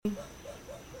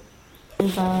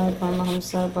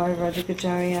Paramahamsa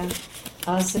Parivajikacharya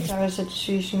Asatara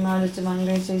Satshri Srimad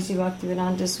Devanga Sesi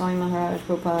Bhaktivedanta Swami Maharaj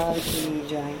Prabhupada Ki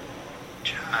Jai.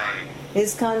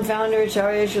 ISKCON founder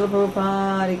Acharya Srila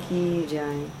Prabhupada Ki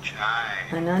Jai.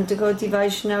 Anantakoti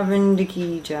Vaishnava Vrinda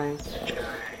Ki Jai.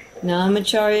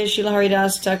 Namacharya Srila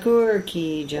Haridas Thakur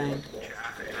Ki Jai.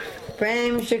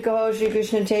 Prem Shri Kaho Shri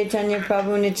Krishna Chaitanya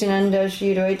Prabhu Nityananda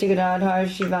Shri Advaita Gadadhar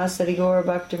Shri Vasari Gaur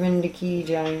Bhaktivinoda Ki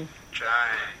Jai.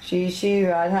 Shri Shri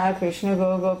Radha Krishna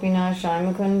Go Gopinath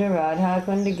Shyamakunda Radha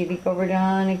Kunda Giri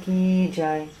Govardhana Ki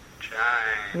Jai.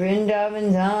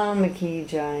 Vrindavan Dham Ki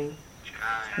Jai.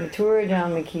 Mathura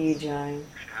Dham Ki Jai.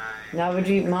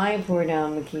 Navadvip Mayapur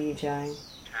Dham Ki Jai.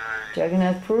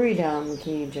 Jagannath Puri Dham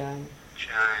Ki Jai.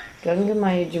 Ganga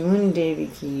Maya Jamuna Devi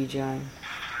Ki Jai.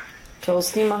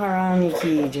 Tulsi Maharani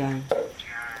Ki Jai.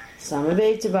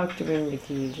 Samaveta Bhaktivinoda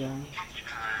Ki Jai.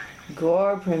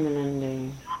 Gaur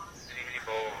Premanande.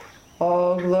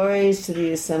 All glories to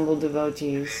the assembled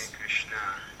devotees.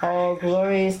 All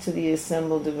glories to the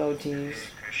assembled devotees.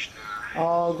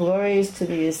 All glories to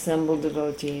the assembled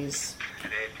devotees.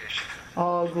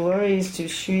 All glories to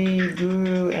Sri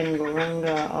Guru and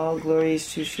Gauranga. All glories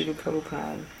to Srila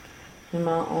Prabhupada.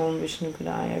 Nama Om Vishnu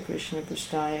Padaya Krishna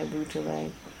Prasthaya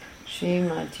Bhutale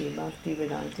Srimati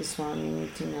Bhaktivedanta Swami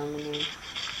Niti Namane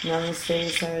Namaste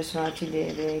Saraswati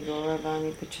Deve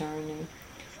Gauravani Pacharane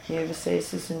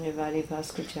Nirvasesa Sunyavadi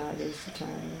Paskachade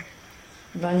Satarane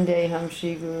Vandeham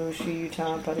Shri Guru Shri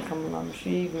Yuta Padakamalam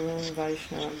Shri Gurun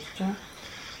Vaishnavamscha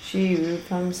Shri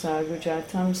Rupam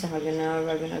Sagujatam Sahagana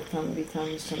Raghunatham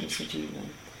Vitam Samsajivam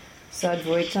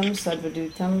Sadvaitam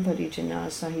Sadvadutam Parijana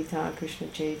Sahita Krishna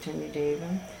Chaitanya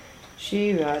Devam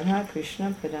Shri Radha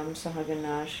Krishna Padam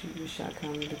Sahagana Shri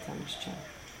Vishakam Vitamscha.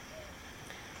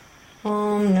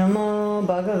 Om Namo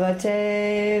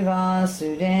Bhagavate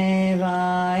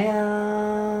Vasudevaya.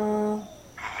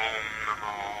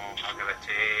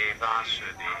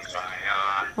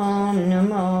 Om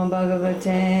Namo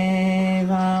Bhagavate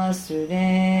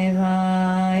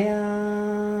Vasudevaya.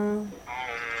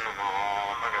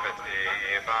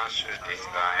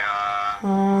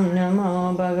 Om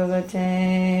Namo Bhagavate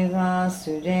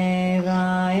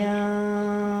Vasudevaya.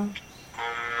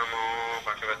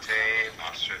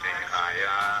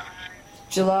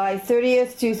 July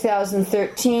 30th,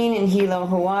 2013 in Hilo,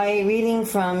 Hawaii. Reading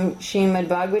from Srimad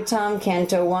Bhagavatam,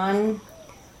 Canto 1,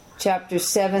 Chapter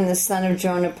 7, The Son of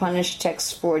Drona Punished,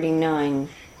 Text 49.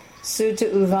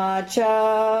 Sutta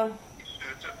Uvacha.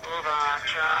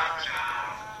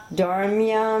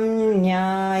 Dharmyam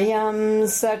Nyayam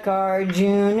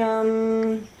Sakarjunam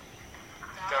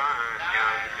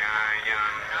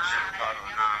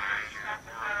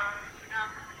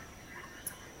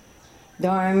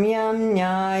Dharmyam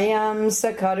Nyayam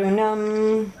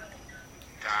Sakarunam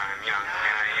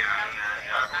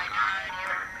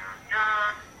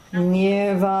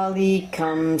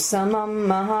Nirvalikam Samam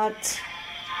Mahat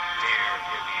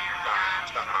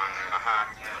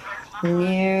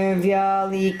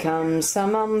Nirvyalikam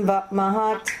Samam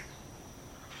Mahat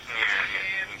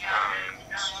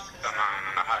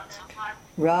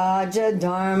Raja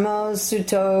Dharma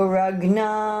Suto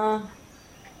Ragna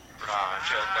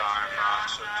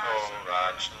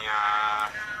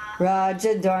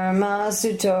Raja Dharma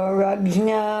Suto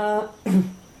Ragna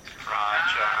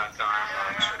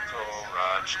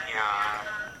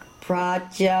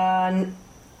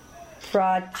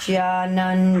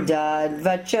Pratyananda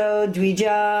Vacho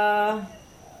Dvija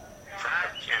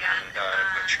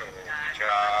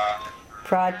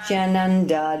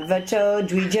Pratyananda Vacho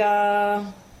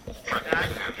Dvija.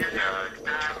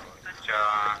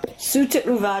 Sutta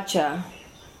Uvacha.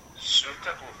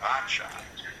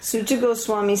 Sutta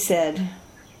Goswami said,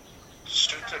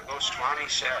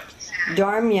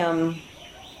 Dharmyam,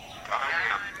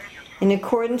 in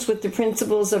accordance with the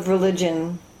principles of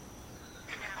religion.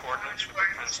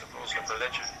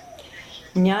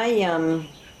 Nyayam,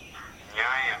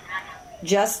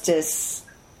 justice.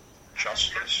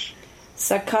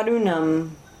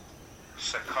 Sakarunam,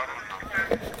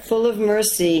 full of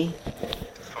mercy.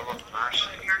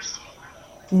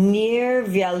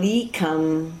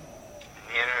 Nirvyalikam,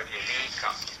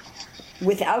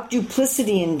 without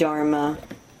duplicity in Dharma.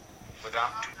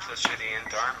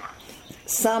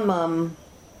 Samam,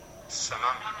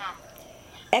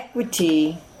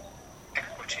 equity.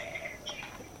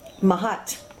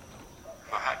 Mahat,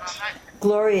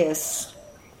 glorious.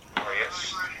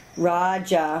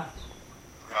 Raja,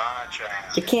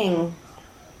 the king.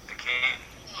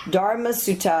 Dharma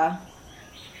Sutta,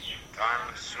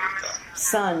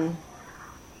 son.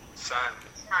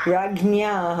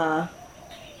 Rajnyaha,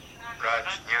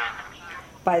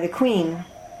 by the queen.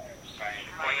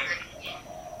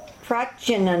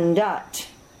 Pratyanandat,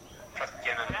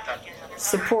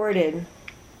 supported.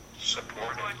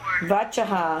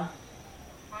 Vachaha,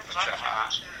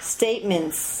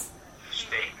 statements.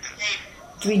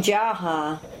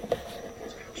 Dvijaha,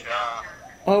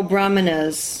 O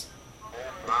Brahmanas.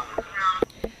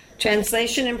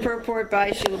 Translation and purport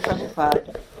by Srila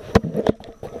Prabhupada.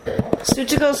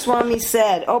 Suta Goswami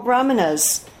said, O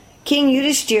Brahmanas, King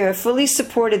Yudhishthira fully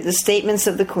supported the statements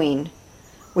of the Queen,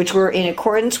 which were in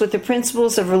accordance with the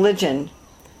principles of religion,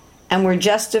 and were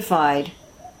justified,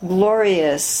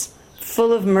 glorious,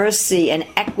 full of mercy and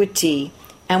equity,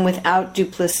 and without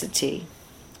duplicity.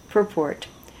 Purport.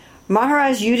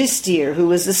 Maharaj Yudhisthira, who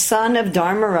was the son of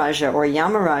Dharmaraja or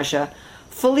Yamaraja,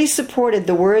 fully supported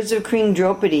the words of Queen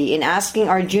Draupadi in asking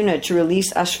Arjuna to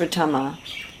release Ashvatthama.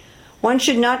 One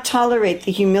should not tolerate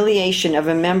the humiliation of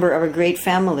a member of a great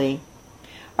family.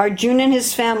 Arjuna and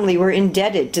his family were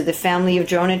indebted to the family of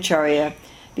Dronacharya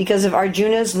because of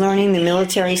Arjuna's learning the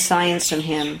military science from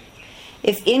him.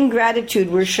 If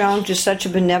ingratitude were shown to such a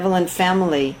benevolent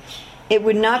family, it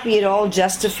would not be at all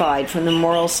justified from the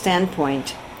moral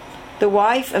standpoint. The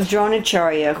wife of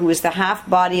Dronacharya, who is the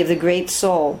half-body of the great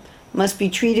soul, must be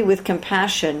treated with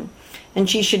compassion, and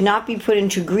she should not be put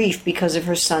into grief because of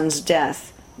her son's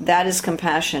death. That is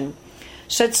compassion.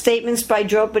 Such statements by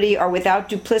Draupadi are without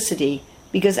duplicity,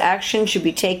 because action should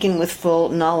be taken with full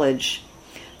knowledge.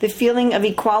 The feeling of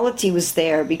equality was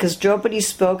there because Draupadi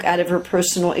spoke out of her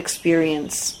personal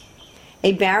experience.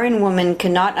 A barren woman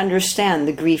cannot understand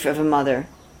the grief of a mother.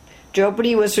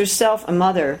 Draupadi was herself a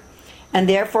mother, and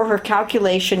therefore her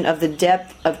calculation of the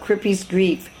depth of Kripi's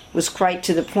grief was quite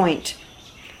to the point,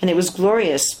 and it was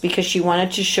glorious because she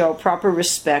wanted to show proper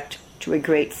respect to a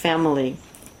great family.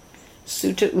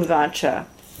 Sutta Uvacha,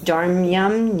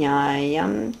 Dharmyam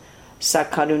Nyayam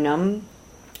Sakarunam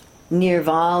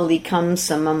Nirvalikam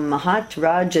Samam Mahat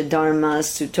Raja Dharma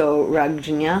Suto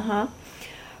Rajnyaha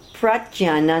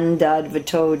Pratyanandad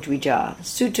Vato Dvija.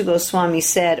 Sutta Goswami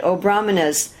said, O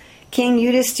Brahmanas, King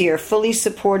Yudhisthira fully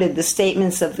supported the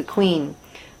statements of the Queen,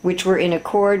 which were in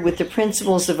accord with the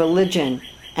principles of religion,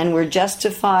 and were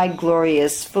justified,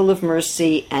 glorious, full of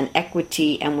mercy and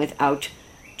equity, and without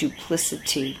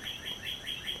duplicity.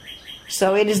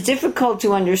 So it is difficult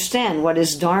to understand what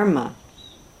is Dharma.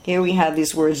 Here we have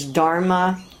these words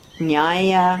Dharma,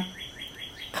 Nyaya,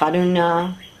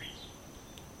 Karuna.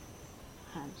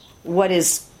 What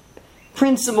is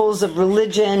principles of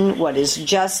religion, what is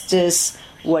justice,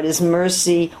 what is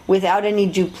mercy, without any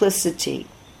duplicity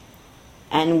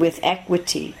and with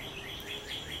equity.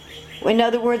 In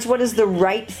other words, what is the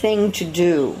right thing to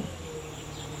do?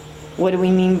 What do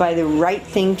we mean by the right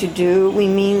thing to do? We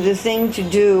mean the thing to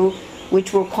do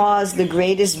which will cause the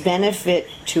greatest benefit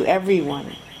to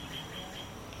everyone.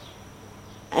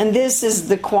 And this is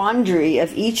the quandary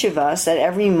of each of us at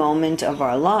every moment of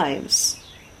our lives.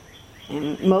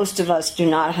 And most of us do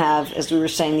not have, as we were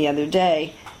saying the other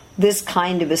day, this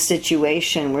kind of a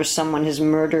situation where someone has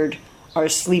murdered our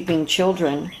sleeping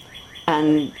children.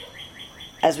 And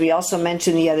as we also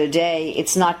mentioned the other day,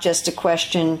 it's not just a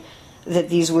question that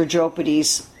these were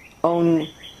Draupadi's own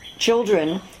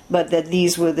children, but that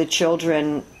these were the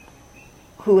children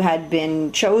who had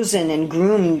been chosen and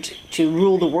groomed to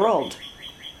rule the world.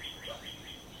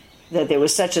 That there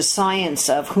was such a science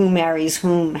of who marries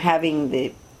whom, having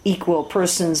the equal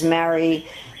persons marry.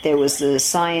 There was the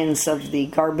science of the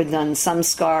Garbhadan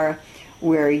Samskar,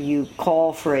 where you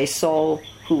call for a soul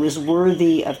who is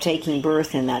worthy of taking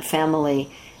birth in that family,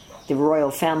 the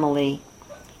royal family,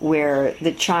 where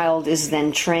the child is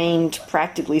then trained,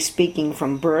 practically speaking,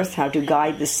 from birth, how to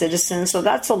guide the citizens. So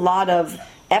that's a lot of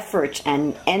effort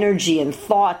and energy and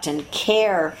thought and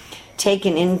care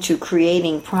taken into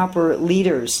creating proper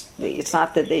leaders. It's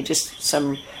not that they just,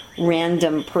 some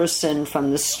random person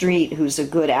from the street who's a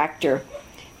good actor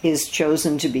is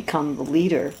chosen to become the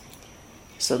leader.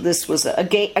 So this was a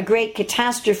great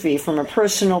catastrophe from a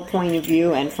personal point of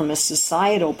view and from a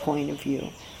societal point of view.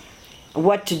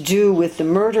 What to do with the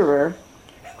murderer,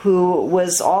 who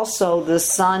was also the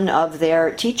son of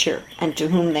their teacher and to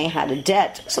whom they had a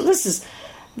debt. So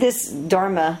this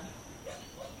Dharma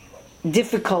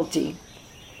difficulty,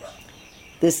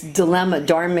 this dilemma,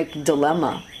 Dharmic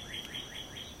dilemma,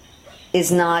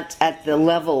 is not at the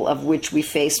level of which we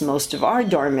face most of our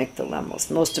Dharmic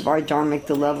dilemmas. Most of our Dharmic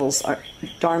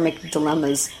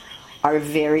dilemmas are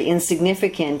very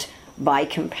insignificant by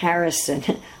comparison.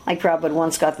 Like Prabhupada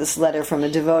once got this letter from a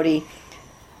devotee,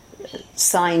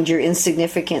 signed, "Your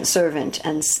insignificant servant,"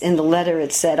 and in the letter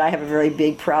it said, "I have a very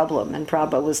big problem." And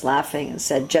Prabhupada was laughing and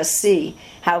said, "Just see,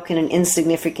 how can an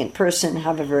insignificant person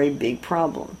have a very big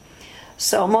problem?"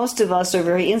 So most of us are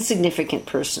very insignificant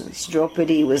persons.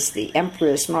 Draupadi was the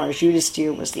empress, Maharaj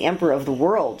Yudhisthira was the emperor of the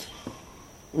world,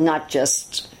 not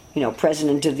just,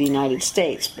 president of the United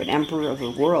States, but emperor of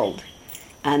the world.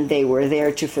 And they were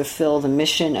there to fulfill the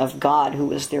mission of God, who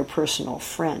was their personal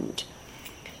friend.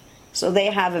 So they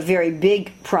have a very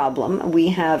big problem. We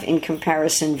have, in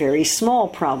comparison, very small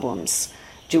problems.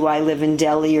 Do I live in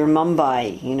Delhi or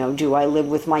Mumbai? Do I live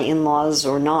with my in-laws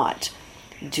or not?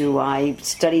 Do I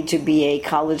study to be a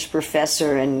college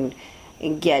professor and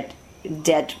get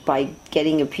debt by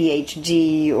getting a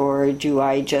PhD, or do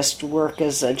I just work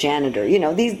as a janitor?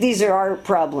 These are our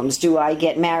problems. Do I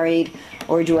get married,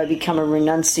 or do I become a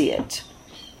renunciate?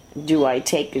 Do I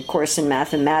take a course in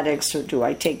mathematics, or do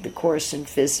I take the course in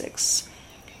physics?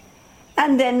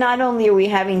 And then not only are we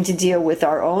having to deal with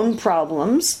our own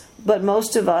problems, but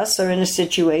most of us are in a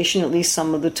situation, at least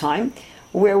some of the time,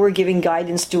 where we're giving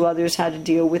guidance to others how to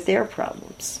deal with their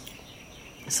problems.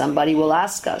 Somebody will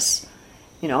ask us,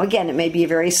 again, it may be a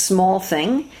very small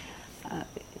thing, a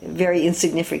very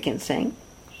insignificant thing.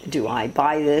 Do I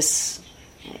buy this,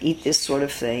 eat this sort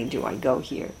of thing? Do I go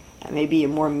here? That may be a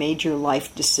more major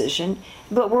life decision,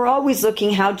 but we're always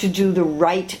looking how to do the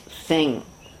right thing.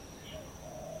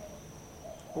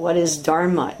 What is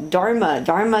Dharma? Dharma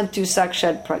tu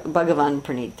sakshat Bhagavan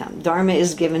pranitam. Dharma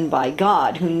is given by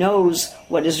God, who knows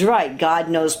what is right. God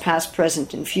knows past,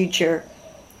 present, and future.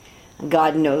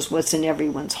 God knows what's in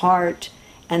everyone's heart.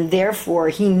 And therefore,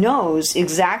 He knows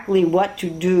exactly what to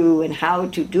do and how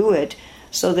to do it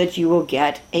so that you will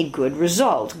get a good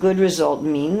result. Good result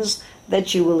means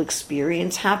that you will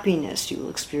experience happiness, you will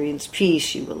experience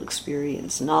peace, you will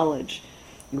experience knowledge,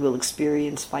 you will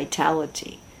experience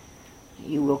vitality.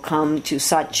 You will come to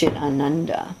Satchit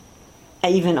Ananda,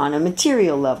 even on a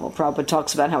material level. Prabhupada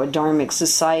talks about how a dharmic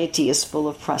society is full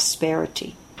of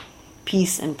prosperity,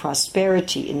 peace and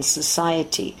prosperity in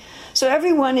society. So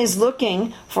everyone is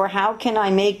looking for how can I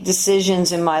make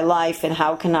decisions in my life and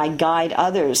how can I guide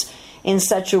others in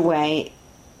such a way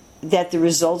that the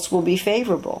results will be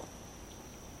favorable.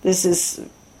 This is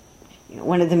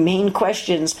one of the main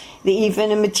questions that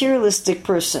even a materialistic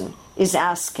person is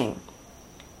asking.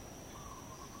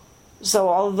 So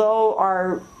although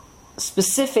our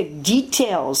specific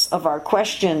details of our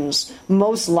questions,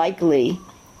 most likely,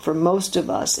 for most of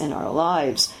us in our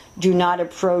lives, do not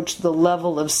approach the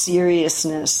level of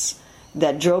seriousness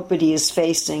that Draupadi is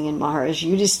facing and Maharaj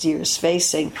Yudhisthira is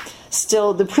facing,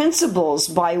 still the principles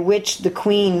by which the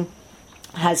queen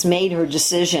has made her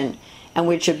decision and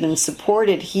which have been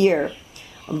supported here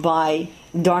by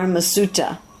Dharma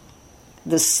Sutta,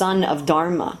 the son of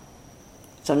Dharma.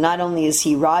 So not only is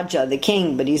he Raja, the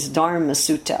king, but he's Dharma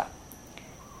Sutta.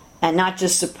 And not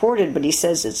just supported, but he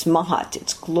says it's Mahat,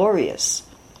 it's glorious.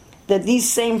 That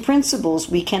these same principles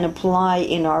we can apply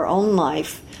in our own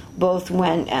life, both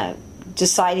when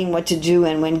deciding what to do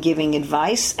and when giving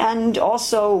advice, and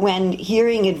also when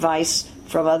hearing advice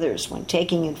from others, when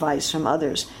taking advice from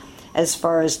others, as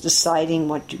far as deciding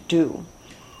what to do.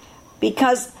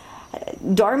 Because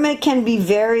Dharma can be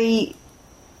very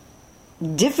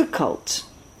difficult.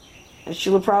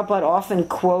 Srila Prabhupada often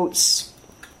quotes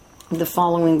the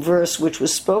following verse, which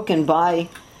was spoken by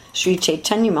Sri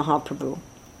Chaitanya Mahaprabhu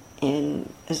in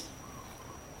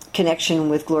connection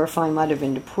with glorifying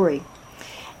Madhavinda Puri.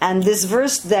 And this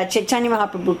verse that Chaitanya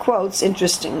Mahaprabhu quotes,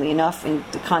 interestingly enough, in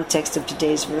the context of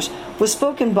today's verse, was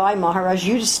spoken by Maharaj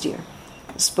Yudhisthira.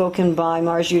 Spoken by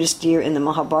Maharaj Yudhisthira in the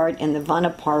Mahabharata, in the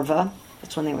Vanaparva.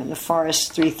 That's when they were in the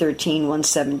forest, 313,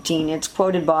 117. It's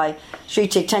quoted by Sri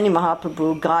Chaitanya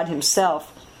Mahaprabhu, God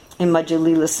himself, in Madhya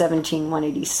Lila 17,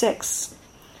 186.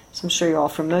 So I'm sure you're all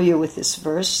familiar with this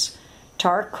verse.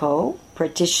 Tarko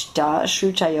pratishta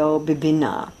shrutayo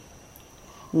bibina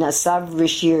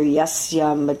nasavrishir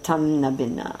yasya matam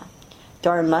nabina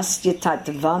dharmasya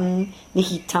tatvam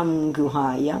nihitam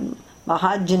guhayam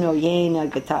mahajano yena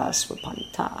gata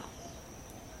swapanta.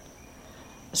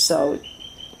 So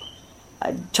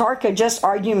Tarka, just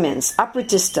arguments.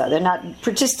 Apratista, they're not.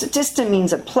 Pratista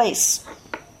means a place.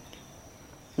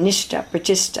 Nishta,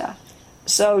 pratista.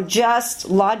 So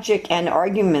just logic and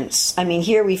arguments. I mean,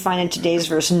 here we find in today's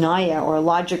verse Naya, or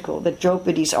logical, that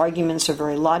Draupadi's arguments are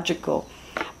very logical.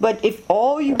 But if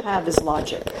all you have is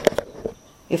logic,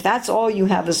 if that's all you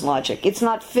have is logic, it's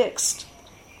not fixed.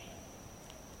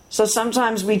 So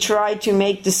sometimes we try to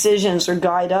make decisions or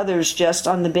guide others just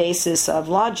on the basis of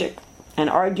logic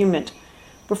and argument.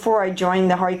 Before I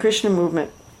joined the Hare Krishna movement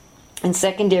in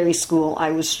secondary school,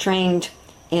 I was trained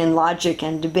in logic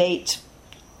and debate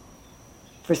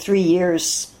for 3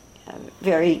 years.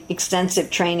 Very extensive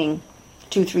training,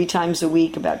 2-3 times a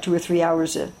week, about 2 or 3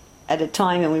 hours at a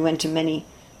time, and we went to many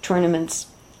tournaments.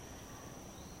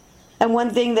 And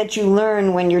one thing that you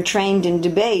learn when you're trained in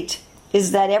debate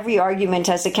is that every argument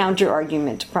has a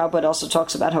counter-argument. Prabhupada also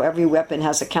talks about how every weapon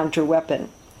has a counter-weapon.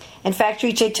 In fact,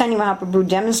 Sri Chaitanya Mahaprabhu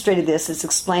demonstrated this. It's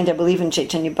explained, I believe, in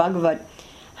Chaitanya Bhagavat,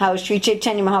 how Sri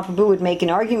Chaitanya Mahaprabhu would make an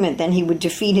argument, then he would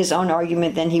defeat his own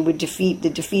argument, then he would defeat the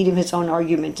defeat of his own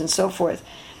argument, and so forth.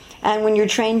 And when you're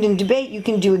trained in debate, you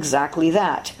can do exactly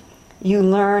that. You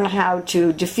learn how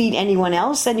to defeat anyone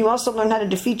else, and you also learn how to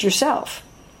defeat yourself.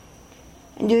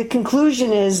 And the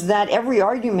conclusion is that every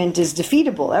argument is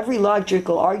defeatable. Every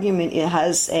logical argument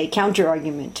has a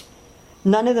counter-argument.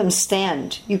 None of them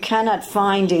stand. You cannot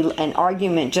find an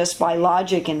argument just by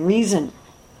logic and reason,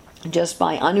 just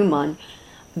by anuman,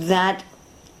 that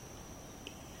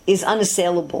is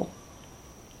unassailable.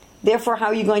 Therefore, how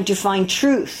are you going to find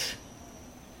truth?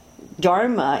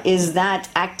 Dharma is that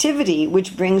activity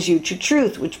which brings you to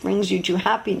truth, which brings you to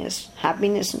happiness.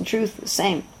 Happiness and truth, the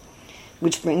same.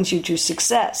 Which brings you to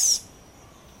success,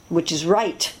 which is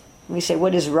right. We say,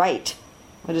 what is right?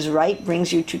 What is right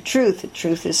brings you to truth. The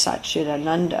truth is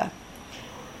Satchidananda.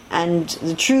 And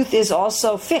the truth is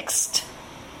also fixed.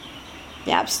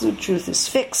 The absolute truth is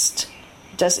fixed.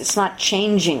 It's not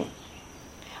changing.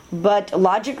 But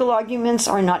logical arguments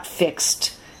are not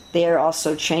fixed. They are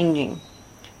also changing.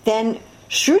 Then,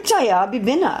 Shrutaya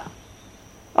Bibina.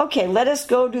 Okay, let us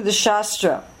go to the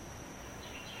Shastra.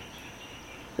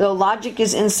 Though logic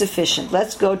is insufficient,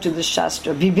 let's go to the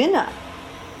Shastra. Bibina.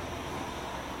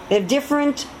 They have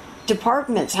different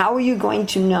departments. How are you going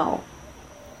to know?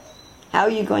 How are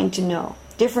you going to know?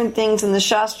 Different things in the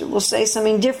Shastra will say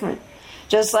something different.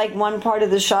 Just like one part of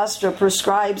the Shastra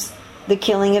prescribes the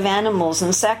killing of animals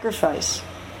and sacrifice.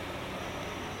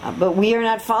 But we are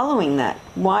not following that.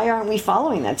 Why aren't we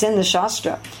following that? It's in the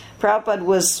Shastra. Prabhupada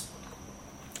was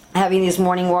having these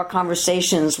morning walk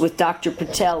conversations with Dr.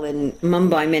 Patel in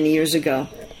Mumbai many years ago.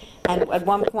 And at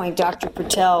one point, Dr.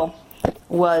 Patel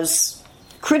was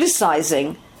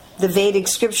criticizing the Vedic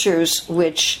scriptures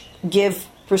which give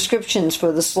prescriptions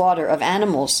for the slaughter of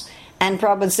animals. And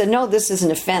Prabhupada said, no, this is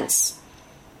an offense.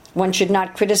 One should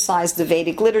not criticize the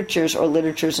Vedic literatures or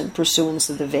literatures in pursuance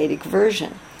of the Vedic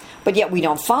version. But yet we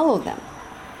don't follow them.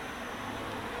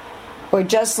 Or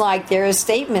just like there are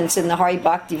statements in the Hari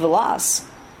Bhakti Vilas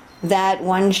that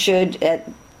one should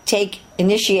take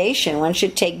initiation, one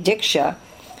should take Diksha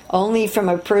only from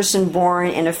a person born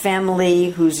in a family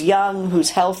who's young,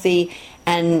 who's healthy,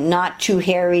 and not too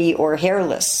hairy or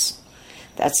hairless.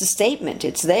 That's a statement.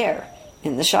 It's there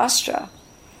in the Shastra.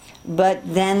 But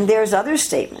then there's other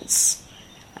statements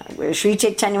where Sri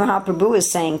Chaitanya Mahaprabhu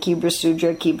is saying Kibra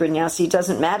Sudra, Kibra Nyasi,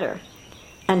 doesn't matter.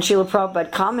 And Srila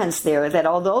Prabhupada comments there that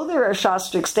although there are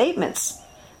Shastric statements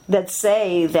that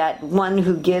say that one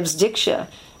who gives Diksha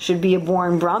should be a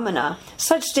born Brahmana,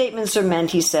 such statements are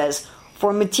meant, he says,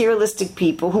 for materialistic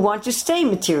people who want to stay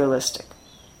materialistic.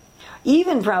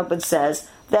 Even Prabhupada says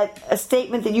that a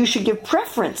statement that you should give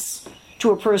preference to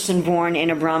a person born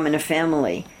in a Brahmana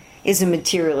family is a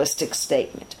materialistic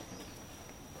statement.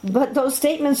 But those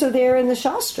statements are there in the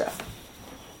Shastra.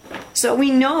 So we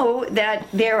know that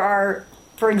there are,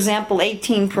 for example,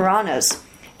 18 Puranas,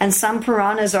 and some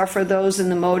Puranas are for those in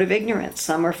the mode of ignorance,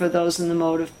 some are for those in the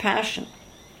mode of passion,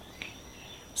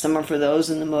 some are for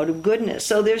those in the mode of goodness.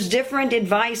 So there's different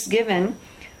advice given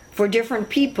for different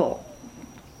people.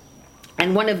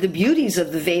 And one of the beauties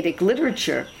of the Vedic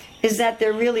literature is that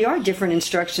there really are different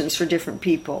instructions for different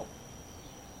people.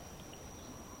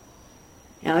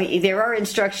 Now, there are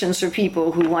instructions for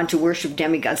people who want to worship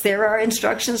demigods. There are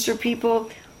instructions for people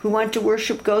who want to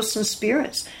worship ghosts and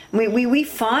spirits. We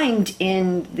find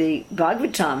in the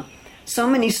Bhagavatam so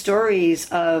many stories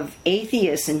of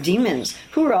atheists and demons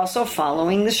who are also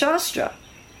following the Shastra.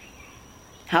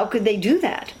 How could they do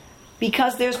that?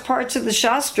 Because there's parts of the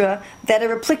Shastra that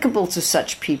are applicable to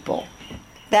such people.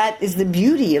 That is the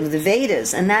beauty of the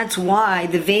Vedas, and that's why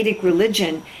the Vedic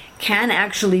religion can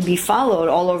actually be followed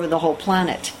all over the whole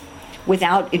planet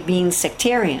without it being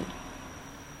sectarian,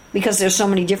 because there's so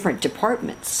many different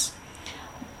departments.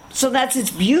 So that's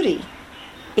its beauty.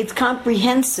 It's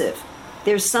comprehensive.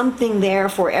 There's something there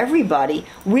for everybody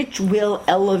which will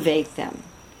elevate them,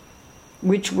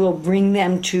 which will bring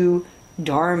them to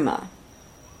Dharma.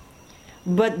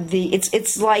 But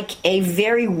it's like a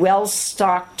very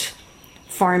well-stocked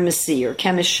pharmacy or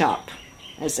chemist shop,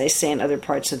 as they say in other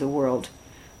parts of the world,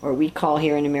 or we call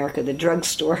here in America the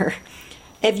drugstore.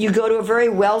 If you go to a very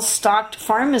well-stocked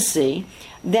pharmacy,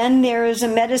 then there is a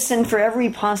medicine for every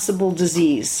possible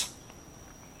disease.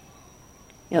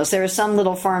 So there are some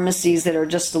little pharmacies that are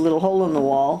just a little hole in the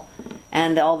wall,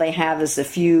 and all they have is a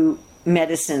few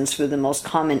medicines for the most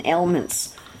common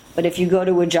ailments. But if you go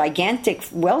to a gigantic,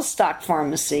 well-stocked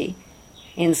pharmacy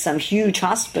in some huge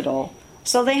hospital,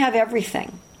 so they have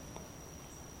everything.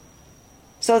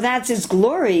 So that's its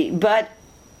glory, but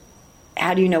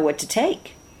how do you know what to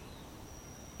take?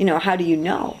 How do you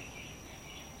know?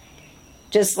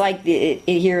 Just like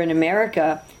here in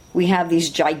America, we have these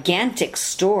gigantic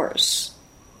stores.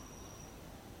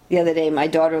 The other day, my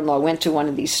daughter-in-law went to one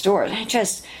of these stores.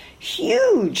 Just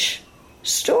huge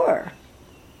store.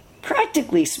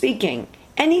 Practically speaking,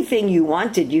 anything you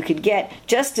wanted, you could get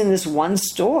just in this one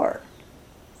store.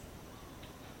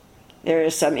 There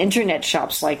are some internet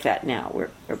shops like that now,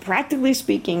 where practically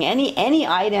speaking, any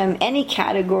item, any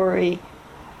category.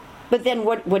 But then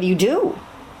what do you do?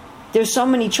 There's so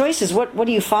many choices. What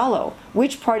do you follow?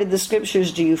 Which part of the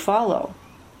scriptures do you follow?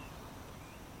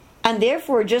 And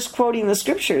therefore, just quoting the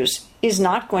scriptures is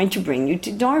not going to bring you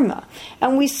to Dharma.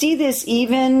 And we see this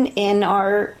even in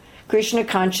our Krishna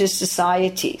conscious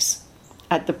societies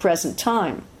at the present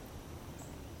time.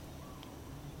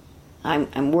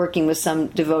 I'm working with some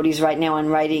devotees right now on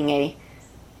writing a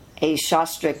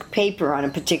Shastric paper on a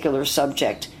particular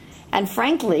subject. And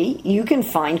frankly, you can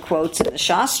find quotes in the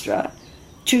Shastra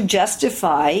to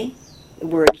justify, the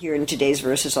word here in today's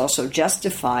verse is also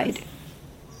justified,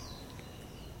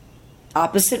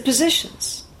 opposite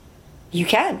positions. You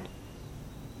can.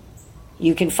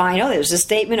 You can find, there's a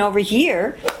statement over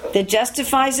here that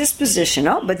justifies this position.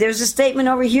 But there's a statement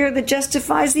over here that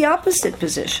justifies the opposite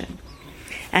position.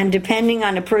 And depending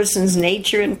on a person's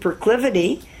nature and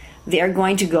proclivity, they're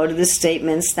going to go to the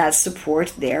statements that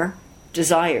support their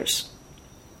desires.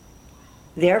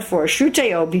 Therefore,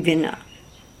 Shrutayo Bibina.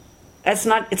 It's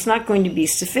not going to be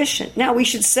sufficient. Now, we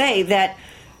should say that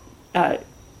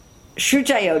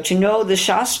Shrutayo, to know the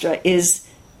Shastra, is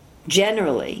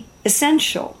generally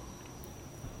essential.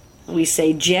 We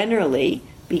say generally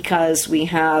because we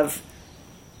have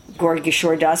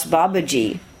Gaura Das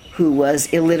Babaji, who was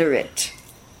illiterate.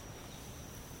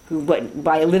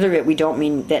 By illiterate, we don't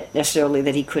mean that necessarily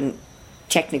that he couldn't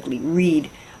technically read,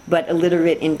 but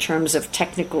illiterate in terms of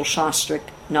technical Shastric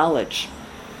knowledge.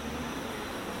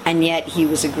 And yet he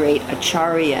was a great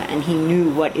acharya, and he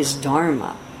knew what is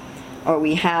Dharma. Or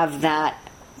we have that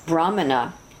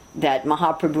Brahmana that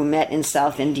Mahaprabhu met in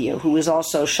South India, who was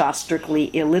also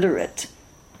Shastrically illiterate.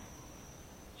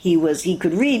 He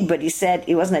could read, but he said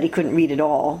it wasn't that he couldn't read at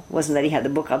all. It wasn't that he had the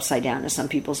book upside down, as some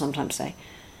people sometimes say.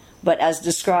 But as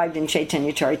described in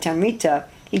Chaitanya Charitamrita,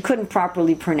 he couldn't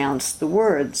properly pronounce the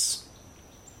words.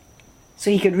 So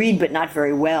he could read, but not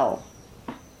very well.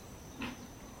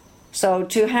 So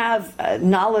to have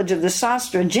knowledge of the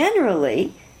Shastra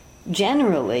generally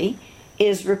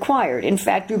is required. In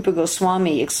fact, Rupa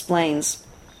Goswami explains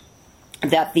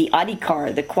that the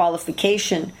adhikar, the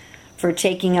qualification for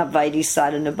taking up Vaidhi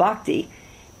sadhana bhakti,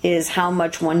 is how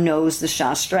much one knows the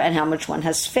Shastra and how much one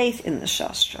has faith in the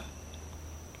Shastra.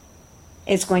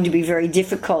 It's going to be very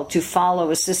difficult to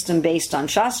follow a system based on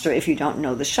Shastra if you don't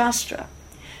know the Shastra.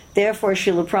 Therefore,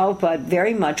 Srila Prabhupada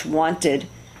very much wanted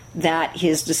that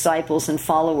his disciples and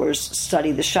followers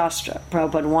study the Shastra.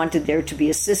 Prabhupada wanted there to be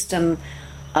a system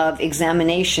of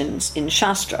examinations in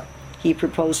Shastra. He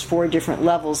proposed 4 different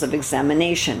levels of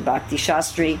examination: Bhakti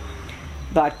Shastri,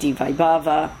 Bhakti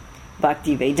Vaibhava,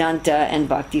 Bhakti Vedanta, and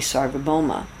Bhakti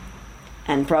Sarvabhauma.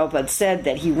 And Prabhupada said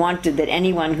that he wanted that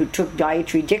anyone who took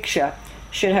Gayatri Diksha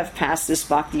should have passed this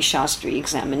Bhakti Shastri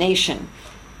examination.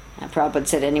 And Prabhupada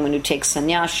said anyone who takes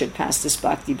sannyas should pass this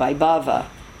Bhakti Vaibhava.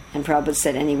 And Prabhupada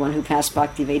said anyone who passed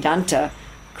Bhakti Vedanta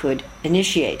could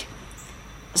initiate.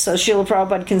 So Srila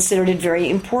Prabhupada considered it very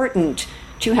important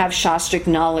to have Shastric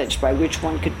knowledge by which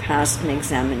one could pass an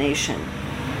examination.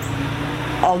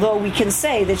 Although we can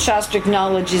say that Shastric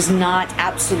knowledge is not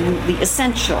absolutely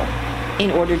essential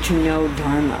in order to know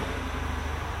Dharma.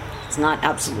 It's not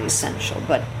absolutely essential,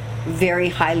 but very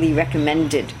highly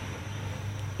recommended.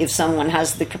 If someone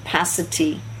has the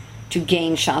capacity to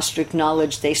gain Shastric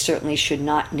knowledge, they certainly should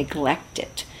not neglect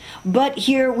it. But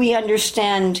here we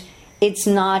understand it's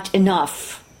not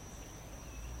enough.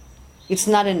 It's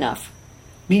not enough.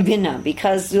 Bibina,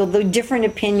 because there are different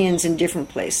opinions in different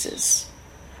places.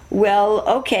 Well,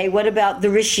 okay, what about the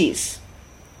rishis?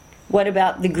 What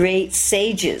about the great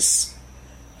sages?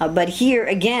 But here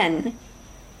again,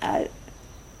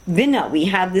 Vina, we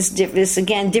have this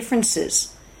again,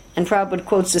 differences. And Prabhupada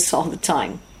quotes this all the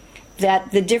time,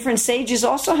 that the different sages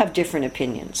also have different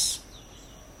opinions.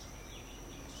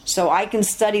 So I can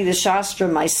study the Shastra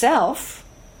myself,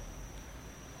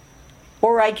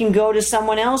 or I can go to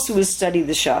someone else who has studied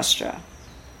the Shastra,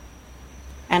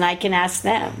 and I can ask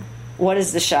them, what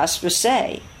does the Shastra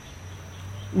say?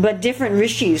 But different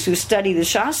rishis who study the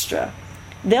Shastra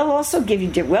they'll also give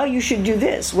you, well, you should do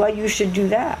this, well, you should do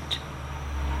that.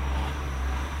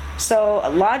 So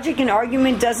logic and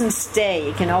argument doesn't stay.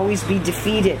 It can always be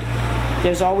defeated.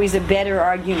 There's always a better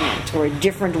argument or a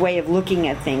different way of looking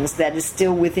at things that is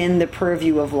still within the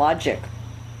purview of logic.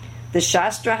 The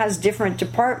Shastra has different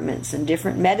departments and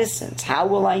different medicines. How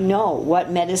will I know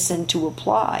what medicine to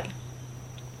apply?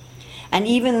 And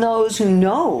even those who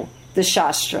know the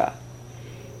Shastra,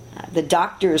 the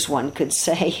doctors, one could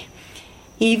say,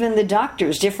 even the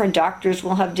doctors, different doctors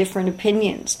will have different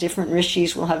opinions. Different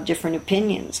rishis will have different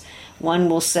opinions. One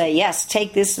will say, yes,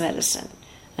 take this medicine.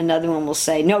 Another one will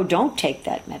say, no, don't take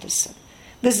that medicine.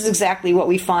 This is exactly what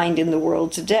we find in the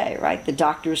world today, right? The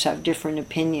doctors have different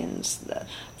opinions. The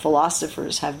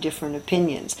philosophers have different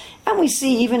opinions. And we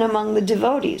see even among the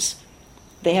devotees,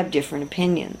 they have different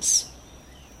opinions.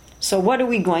 So what are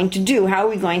we going to do? How are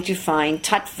we going to find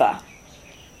tattva?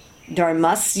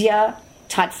 Dharmasya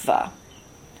tattva.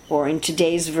 Or in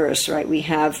today's verse, right, we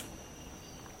have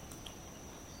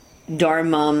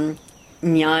dharmam,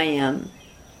 nyayam,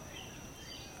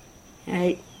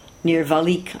 right,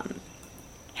 nirvalikam.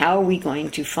 How are we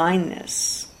going to find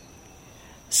this?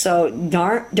 So,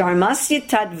 dharmasya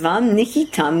tattvam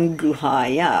nihitam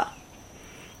guhaya.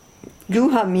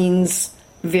 Guha means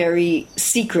very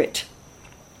secret.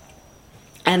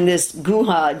 And this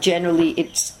guha, generally,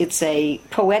 it's a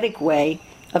poetic way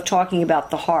of talking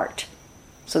about the heart.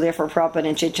 So therefore, Prabhupada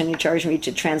and Chaitanya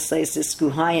Charitamrita translates this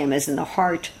guhayam as in the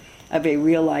heart of a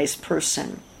realized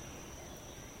person.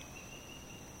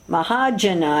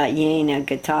 Mahajana yena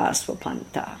gata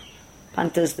swapanta.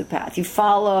 Panta is the path. You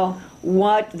follow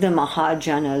what the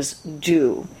Mahajanas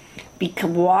do.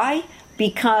 Why?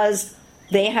 Because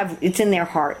it's in their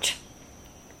heart.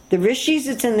 The rishis,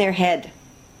 it's in their head.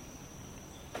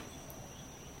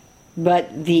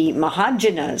 But the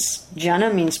Mahajanas,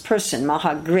 jana means person,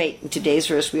 maha, great. In today's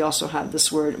verse we also have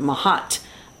this word mahat,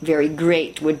 very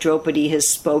great. What Draupadi has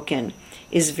spoken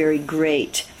is very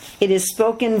great. It is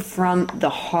spoken from the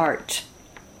heart.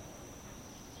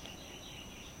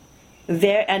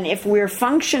 And if we're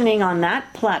functioning on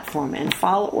that platform and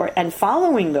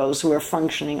following those who are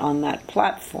functioning on that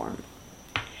platform,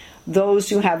 those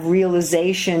who have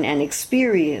realization and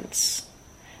experience,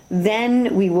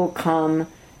 then we will come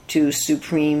to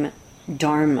supreme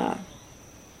dharma.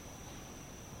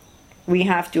 We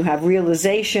have to have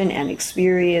realization and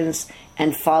experience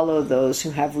and follow those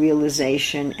who have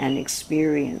realization and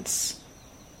experience.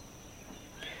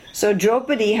 So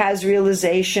Draupadi has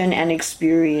realization and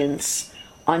experience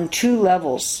on two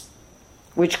levels,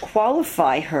 which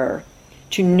qualify her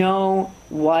to know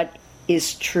what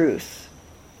is truth,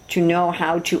 to know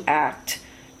how to act,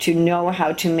 to know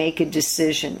how to make a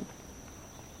decision.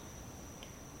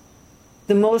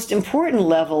 The most important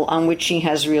level on which she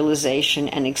has realization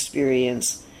and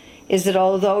experience is that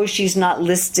although she's not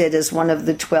listed as one of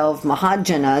the 12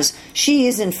 Mahajanas, she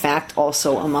is in fact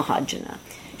also a Mahajana.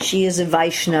 She is a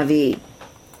Vaishnavi.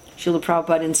 Srila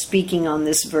Prabhupada, in speaking on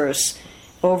this verse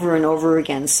over and over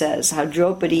again, says how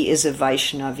Draupadi is a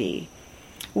Vaishnavi.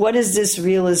 What is this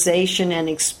realization and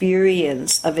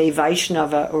experience of a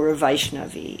Vaishnava or a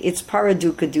Vaishnavi? It's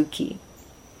Paradukkha Dukhi.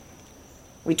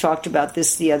 We talked about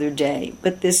this the other day,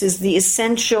 but this is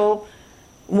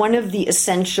one of the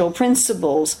essential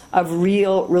principles of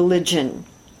real religion.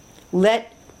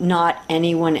 Let not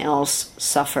anyone else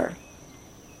suffer.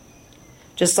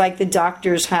 Just like the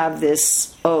doctors have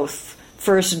this oath,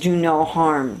 first do no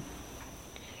harm.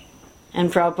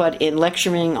 And Prabhupada, in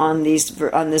lecturing on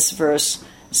this verse,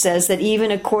 says that even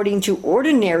according to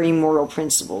ordinary moral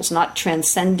principles, not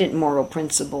transcendent moral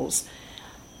principles,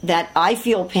 that I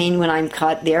feel pain when I'm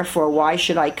cut, therefore why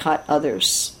should I cut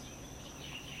others?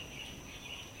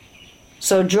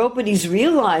 So Draupadi's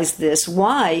realized this.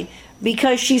 Why?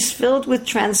 Because she's filled with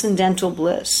transcendental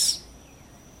bliss.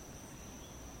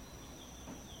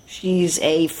 She's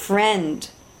a friend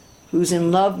who's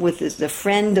in love with the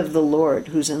friend of the Lord,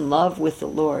 who's in love with the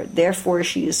Lord. Therefore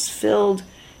she is filled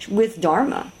with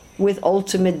Dharma, with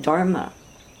ultimate Dharma.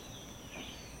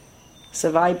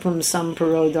 Savaipum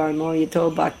samparo dharmo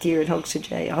yato bhaktir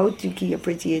hoksajaya hotuki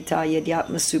apritiyata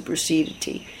yadyatma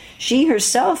supersediti. She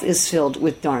herself is filled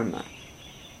with Dharma.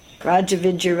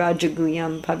 Rajavidya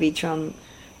rajaguyam pavitram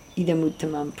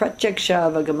idamuttamam pratyaksha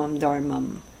vagamam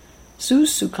dharmam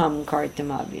susukam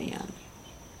kartamabhyayam.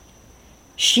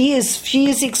 She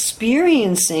is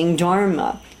experiencing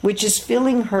Dharma, which is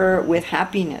filling her with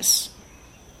happiness.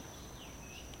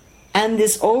 And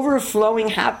this overflowing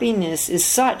happiness is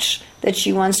such that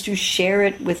she wants to share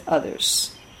it with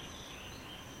others.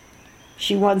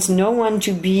 She wants no one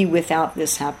to be without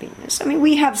this happiness. I mean,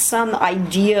 we have some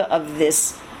idea of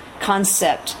this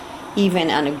concept, even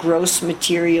on a gross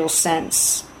material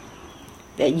sense,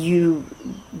 that you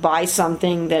buy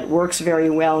something that works very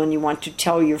well and you want to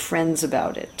tell your friends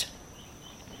about it.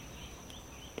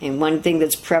 And one thing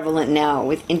that's prevalent now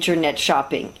with internet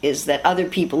shopping is that other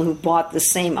people who bought the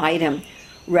same item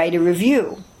write a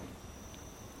review.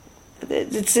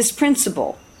 It's this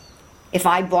principle. If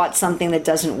I bought something that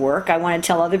doesn't work, I want to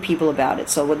tell other people about it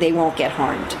so they won't get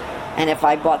harmed. And if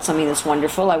I bought something that's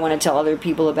wonderful, I want to tell other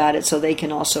people about it so they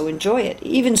can also enjoy it.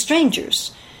 Even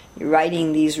strangers. You're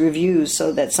writing these reviews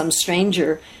so that some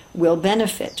stranger will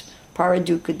benefit.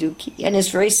 Paradukaduki. And it's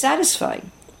very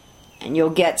satisfying. And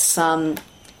you'll get some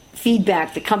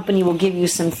feedback. The company will give you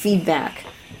some feedback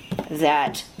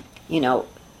that,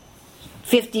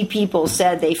 50 people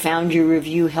said they found your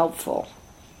review helpful.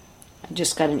 I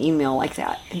just got an email like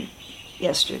that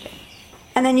yesterday.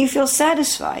 And then you feel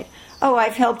satisfied. Oh,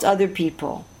 I've helped other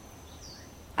people.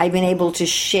 I've been able to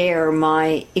share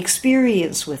my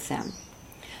experience with them.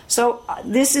 So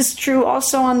this is true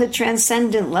also on the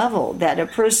transcendent level, that a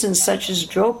person such as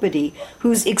Draupadi,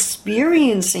 who's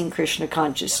experiencing Krishna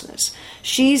consciousness,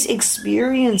 she's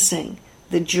experiencing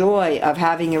the joy of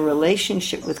having a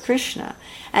relationship with Krishna,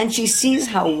 and she sees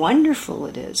how wonderful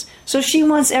it is. So she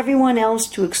wants everyone else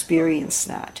to experience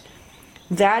that.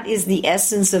 That is the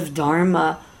essence of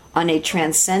Dharma on a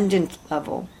transcendent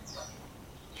level,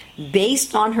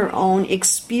 based on her own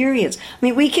experience. I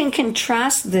mean, we can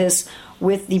contrast this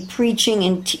with the preaching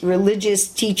and religious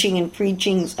teaching and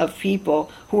preachings of people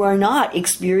who are not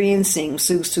experiencing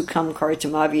sukham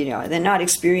kartamavya. They're not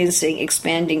experiencing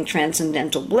expanding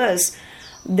transcendental bliss.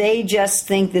 They just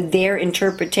think that their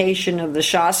interpretation of the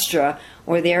Shastra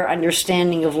or their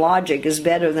understanding of logic is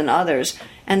better than others,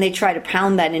 and they try to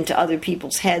pound that into other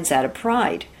people's heads out of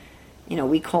pride.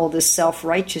 We call this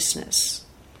self-righteousness.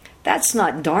 That's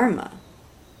not Dharma.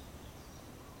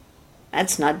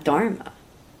 That's not Dharma.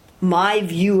 My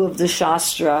view of the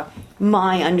Shastra,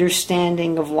 my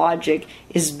understanding of logic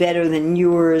is better than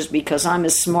yours because I'm a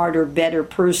smarter, better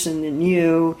person than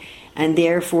you, and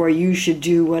therefore you should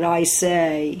do what I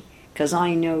say because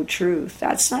I know truth.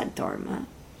 That's not Dharma.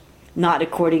 Not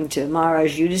according to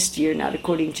Maharaj Yudhisthira, not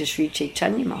according to Sri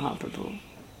Chaitanya Mahaprabhu.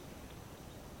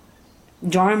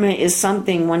 Dharma is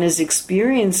something one is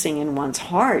experiencing in one's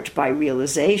heart by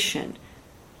realization.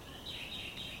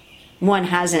 One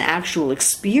has an actual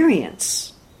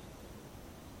experience.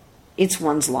 It's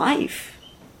one's life.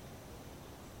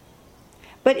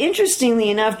 But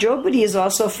interestingly enough, Draupadi is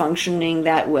also functioning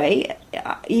that way,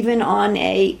 even on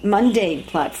a mundane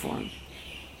platform.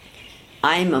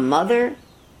 I'm a mother.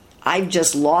 I've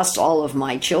just lost all of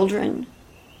my children.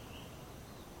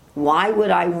 Why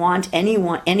would I want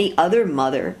any other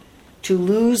mother to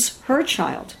lose her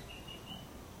child?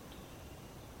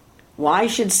 Why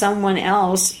should someone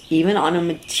else, even on a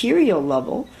material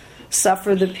level,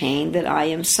 suffer the pain that I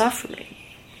am suffering?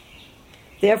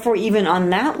 Therefore, even on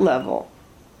that level,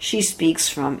 she speaks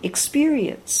from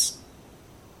experience.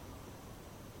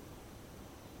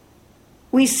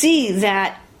 We see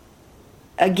that,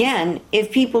 again,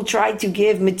 if people try to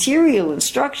give material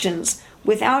instructions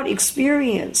without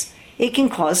experience, it can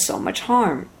cause so much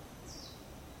harm.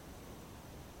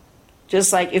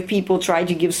 Just like if people try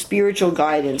to give spiritual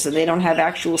guidance and they don't have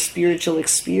actual spiritual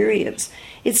experience,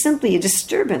 it's simply a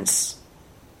disturbance.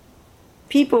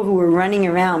 People who are running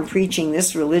around preaching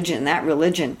this religion, that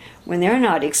religion, when they're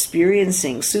not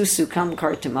experiencing sukham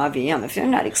kartamavya, if they're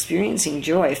not experiencing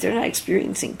joy, if they're not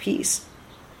experiencing peace,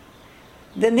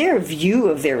 then their view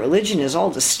of their religion is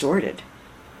all distorted.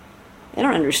 They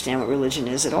don't understand what religion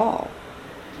is at all.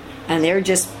 And they're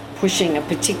just pushing a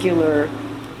particular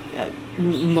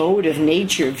mode of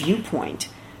nature viewpoint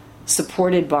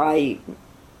supported by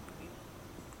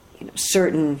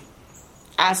certain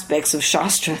aspects of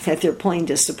Shastra that they're playing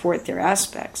to support their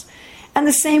aspects. And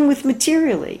the same with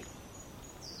materially.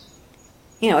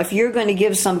 If you're going to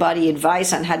give somebody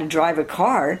advice on how to drive a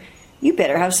car, you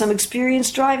better have some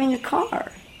experience driving a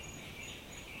car.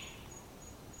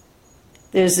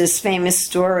 There's this famous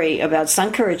story about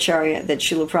Sankaracharya that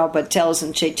Srila Prabhupada tells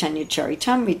in Chaitanya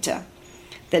Charitamrita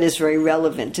that is very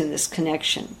relevant in this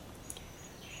connection.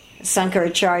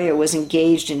 Sankaracharya was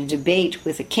engaged in a debate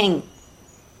with a king,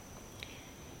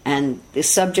 and the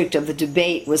subject of the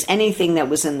debate was anything that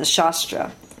was in the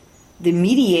Shastra. The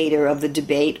mediator of the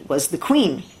debate was the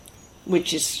queen,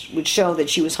 which would show that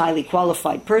she was a highly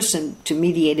qualified person to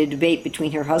mediate a debate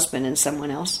between her husband and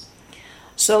someone else.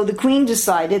 So the queen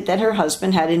decided that her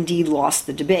husband had indeed lost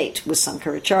the debate with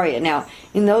Sankaracharya. Now,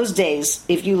 in those days,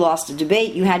 if you lost a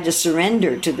debate, you had to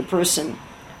surrender to the person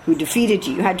who defeated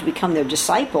you. You had to become their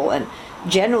disciple, and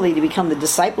Generally, to become the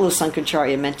disciple of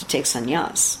Sankaracharya meant to take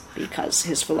sannyas, because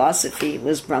his philosophy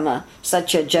was Brahma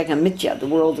Satya Jagamitya, the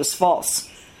world is false.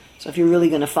 So if you're really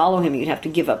going to follow him, you'd have to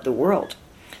give up the world.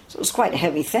 So it was quite a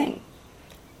heavy thing.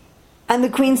 And the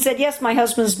queen said, yes, my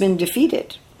husband's been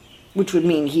defeated, which would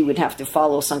mean he would have to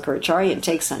follow Sankaracharya and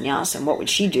take sannyas. And what would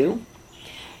she do?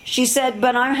 She said,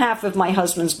 but I'm half of my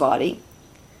husband's body.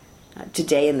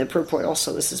 Today in the purport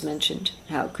also this is mentioned,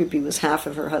 how Kripi was half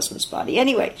of her husband's body.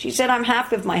 Anyway, she said, I'm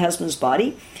half of my husband's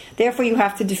body, therefore you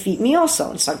have to defeat me also.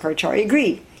 And Sankaracharya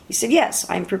agreed. He said, yes,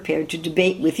 I'm prepared to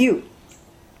debate with you.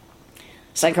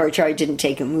 Sankaracharya didn't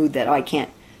take a mood that I can't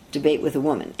debate with a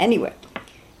woman. Anyway.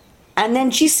 And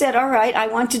then she said, all right, I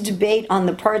want to debate on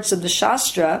the parts of the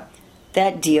Shastra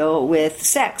that deal with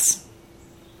sex.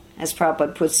 As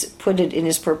Prabhupada put it in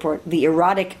his purport, the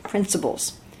erotic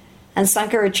principles. And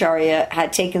Sankaracharya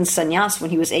had taken sannyas when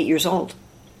he was 8 years old.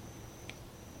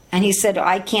 And he said,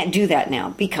 I can't do that now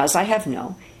because I have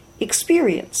no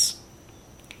experience.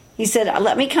 He said,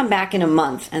 let me come back in a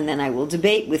month and then I will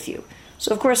debate with you.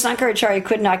 So of course Sankaracharya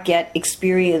could not get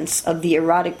experience of the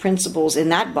erotic principles in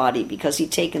that body because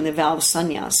he'd taken the vow of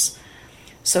sannyas.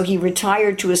 So he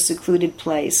retired to a secluded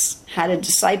place, had a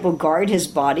disciple guard his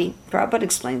body. Prabhupada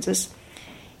explains this.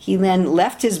 He then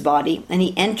left his body and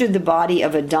he entered the body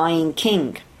of a dying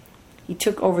king. He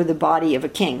took over the body of a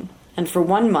king. And for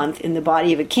 1 month in the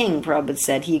body of a king, Prabhupada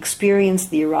said, he experienced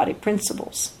the erotic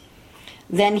principles.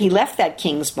 Then he left that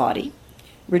king's body,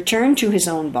 returned to his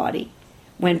own body,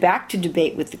 went back to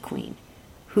debate with the queen,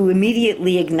 who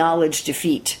immediately acknowledged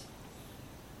defeat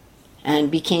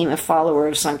and became a follower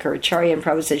of Sankaracharya. And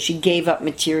Prabhupada said she gave up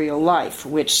material life,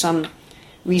 which some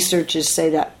researchers say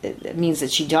that it means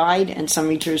that she died, and some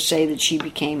researchers say that she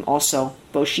became also,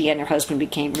 both she and her husband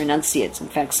became renunciates. In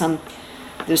fact,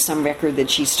 there's some record that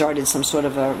she started some sort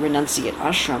of a renunciate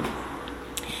ashram.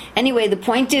 Anyway, the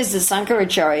point is that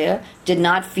Sankaracharya did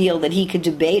not feel that he could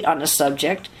debate on a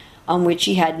subject on which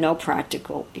he had no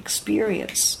practical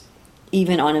experience,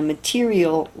 even on a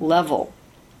material level.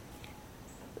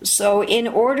 So in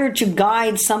order to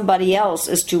guide somebody else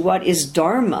as to what is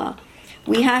Dharma,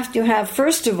 we have to have,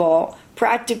 first of all,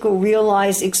 practical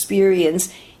realized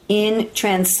experience in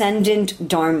transcendent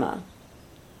Dharma.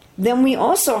 Then we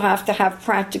also have to have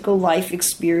practical life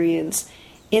experience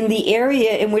in the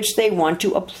area in which they want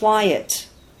to apply it.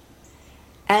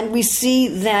 And we see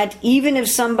that even if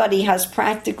somebody has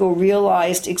practical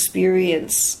realized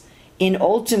experience in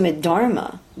ultimate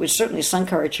Dharma, which certainly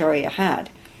Sankaracharya had,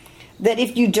 that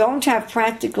if you don't have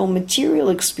practical material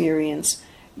experience,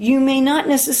 you may not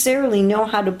necessarily know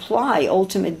how to apply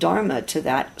ultimate Dharma to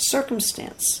that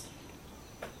circumstance.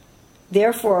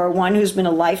 Therefore, one who's been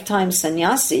a lifetime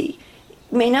sannyasi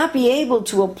may not be able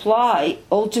to apply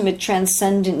ultimate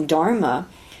transcendent Dharma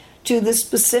to the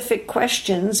specific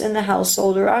questions in the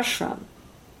household or ashram,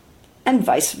 and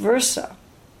vice versa.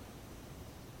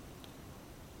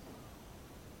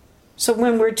 So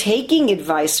when we're taking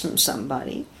advice from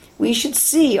somebody, we should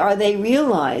see, are they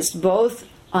realized both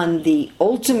on the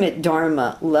ultimate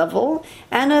Dharma level,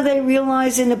 and are they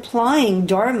realized in applying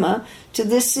Dharma to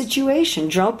this situation?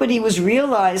 Draupadi was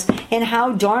realized in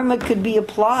how Dharma could be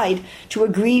applied to a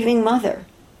grieving mother.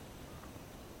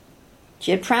 She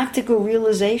had practical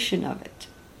realization of it.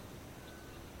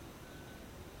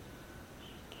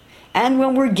 And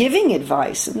when we're giving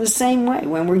advice, in the same way,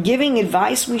 when we're giving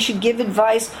advice, we should give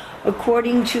advice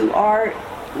according to our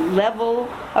level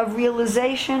of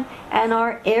realization and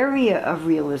our area of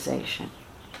realization.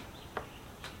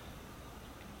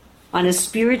 On a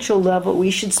spiritual level,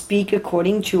 we should speak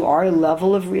according to our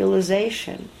level of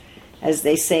realization. As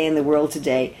they say in the world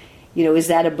today, is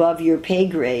that above your pay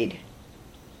grade?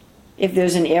 If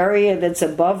there's an area that's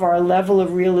above our level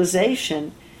of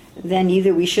realization, then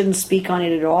either we shouldn't speak on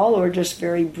it at all or just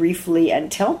very briefly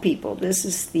and tell people this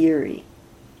is theory.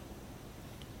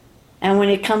 And when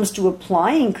it comes to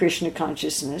applying Krishna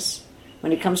consciousness,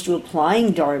 when it comes to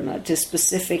applying Dharma to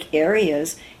specific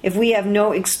areas, if we have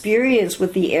no experience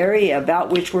with the area about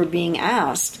which we're being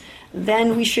asked,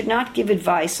 then we should not give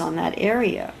advice on that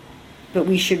area. But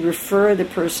we should refer the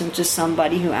person to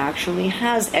somebody who actually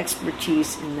has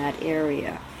expertise in that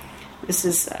area. This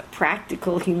is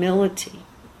practical humility.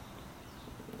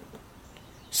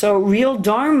 So real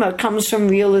Dharma comes from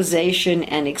realization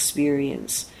and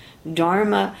experience.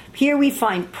 Dharma, here we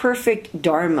find perfect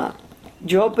Dharma.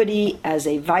 Draupadi, as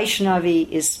a Vaishnavi,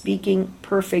 is speaking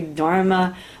perfect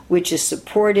Dharma, which is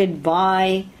supported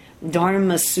by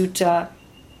Dharma Sutta,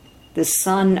 the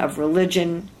son of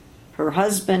religion. Her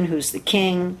husband, who's the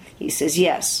king, he says,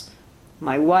 yes,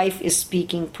 my wife is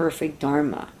speaking perfect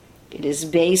Dharma. It is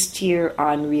based here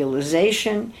on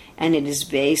realization, and it is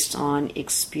based on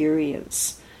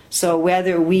experience. So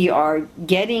whether we are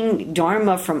getting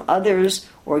Dharma from others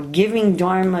or giving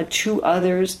Dharma to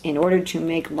others in order to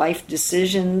make life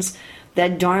decisions,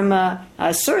 that Dharma,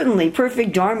 certainly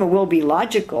perfect Dharma will be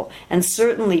logical, and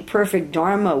certainly perfect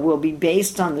Dharma will be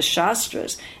based on the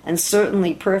Shastras, and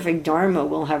certainly perfect Dharma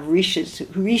will have rishis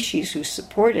who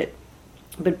support it.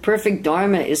 But perfect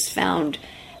Dharma is found,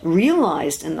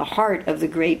 realized in the heart of the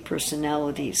great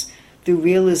personalities, through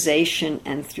realization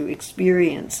and through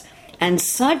experience. And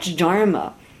such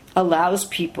Dharma allows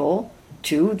people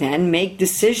to then make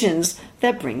decisions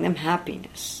that bring them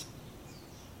happiness.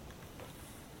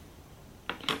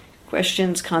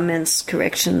 Questions, comments,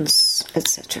 corrections,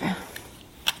 etc.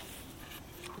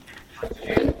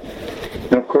 And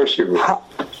of course,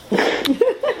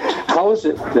 how is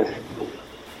it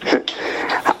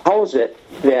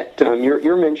that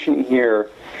you're mentioning here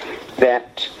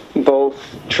that both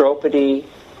Draupadi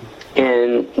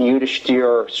and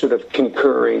Yudhishthira are sort of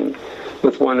concurring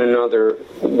with one another?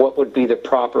 What would be the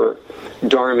proper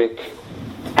dharmic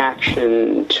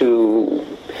action to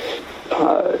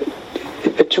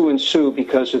ensue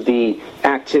because of the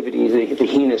activities, the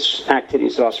heinous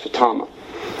activities of Asvatthama?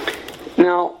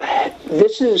 Now,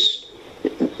 this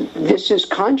is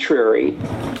contrary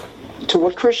to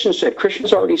what Krishna said.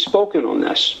 Krishna's already spoken on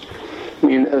this. I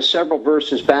mean, several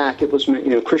verses back, it was,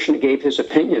 Krishna gave his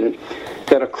opinion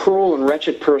that a cruel and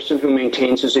wretched person who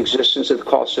maintains his existence at the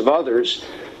cost of others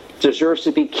deserves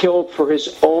to be killed for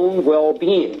his own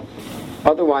well-being.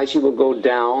 Otherwise, he will go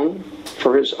down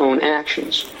for his own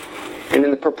actions. And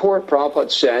in the purport,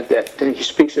 Prabhupada said that, and he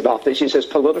speaks about this, he says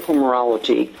political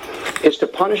morality is to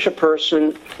punish a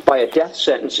person by a death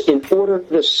sentence in order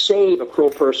to save a cruel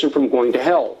person from going to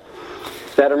hell.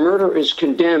 That a murderer is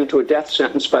condemned to a death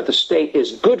sentence by the state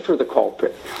is good for the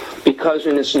culprit, because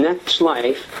in his next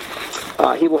life,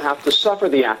 he will have to suffer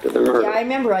the act of the murder. Yeah, I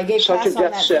remember. I gave such class a death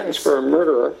on that sentence verse. for a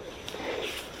murderer.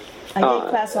 I gave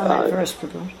class on that verse,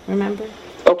 Prabhu. Remember?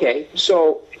 Okay,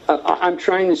 so I'm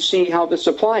trying to see how this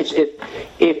applies. If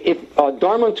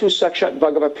Dharmantu Sakshat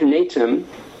Bhagavad Punetam,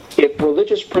 if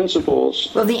religious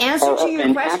principles Well, the answer to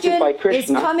your question by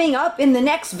Krishna, is coming up in the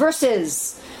next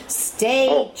verses.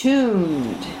 Stay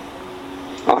tuned.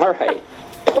 All right.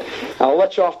 I'll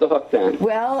let you off the hook then.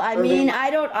 Well, I mean, I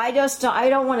don't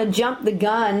want to jump the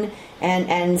gun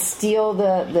and steal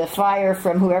the fire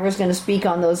from whoever's going to speak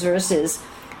on those verses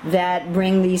that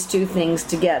bring these two things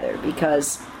together,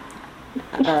 because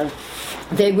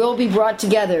they will be brought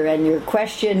together and your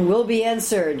question will be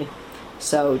answered.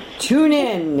 So tune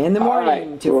in the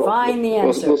morning to find the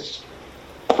answer.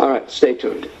 All right, stay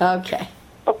tuned. Okay.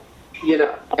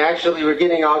 Actually, we're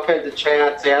getting all kinds of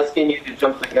chats asking you to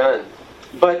jump the gun.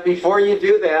 But before you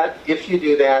do that, if you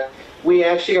do that, we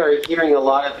actually are hearing a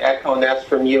lot of echo, and that's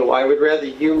from you. I would rather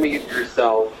you mute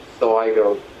yourself so I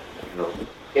don't,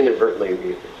 inadvertently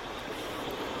mute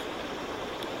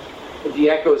you. The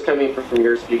echo is coming from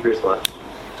your speaker's line.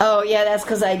 Oh, yeah, that's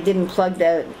because I didn't plug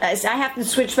the... I have to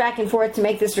switch back and forth to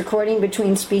make this recording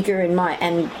between speaker and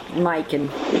mic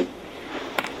and...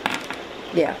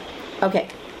 Yeah. Okay.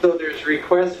 So there's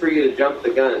requests for you to jump the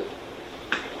gun.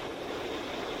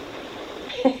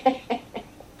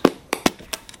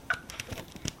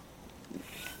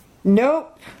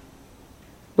 Nope.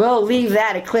 We'll leave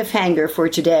that a cliffhanger for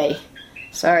today.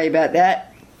 Sorry about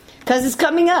that. Because it's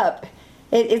coming up.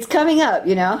 It's coming up,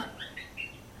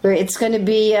 Where it's going to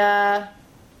be,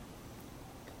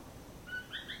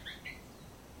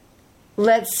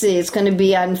 let's see, it's going to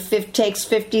be on takes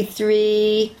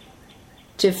 53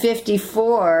 to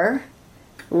 54,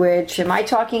 which, am I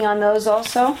talking on those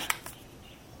also?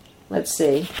 Let's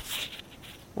see.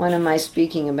 What am I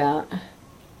speaking about?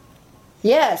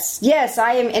 Yes,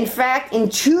 I am, in fact, in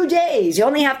 2 days. You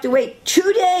only have to wait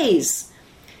 2 days.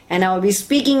 And I will be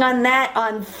speaking on that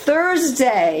on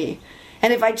Thursday.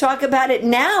 And if I talk about it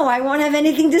now, I won't have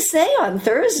anything to say on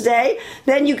Thursday.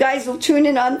 Then you guys will tune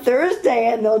in on Thursday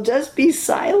and there'll just be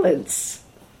silence.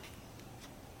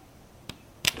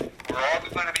 We're all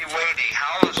going to be waiting.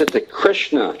 How is it that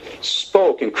Krishna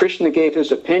spoke and Krishna gave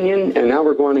his opinion and now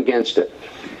we're going against it?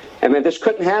 I mean, this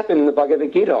couldn't happen in the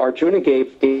Bhagavad Gita. Arjuna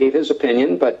gave his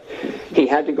opinion, but he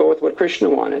had to go with what Krishna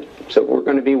wanted. So we're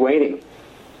going to be waiting.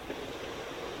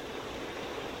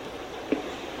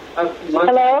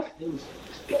 Hello?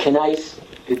 Can I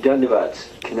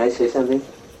say something?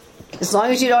 As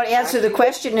long as you don't answer the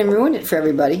question and ruin it for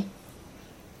everybody.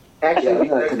 Actually, I'm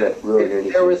not going to ruin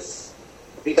anything. there was...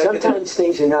 Sometimes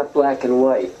things are not black and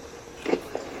white.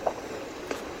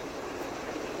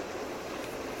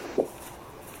 Does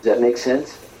that make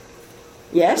sense?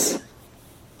 Yes?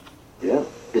 Yeah.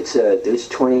 It's there's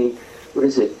 20, what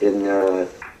is it,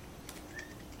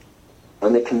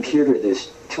 on the computer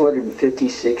there's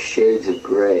 256 shades of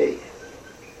gray.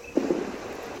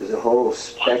 There's a whole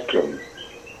spectrum.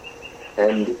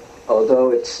 And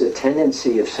although it's a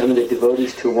tendency of some of the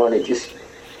devotees to want to just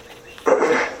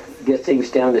get things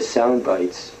down to sound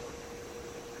bites,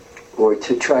 or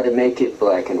to try to make it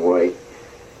black and white,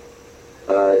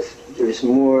 there's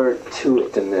more to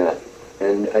it than that.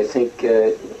 And I think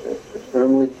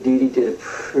Irma Didi did a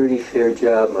pretty fair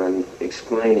job on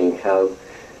explaining how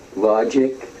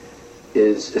logic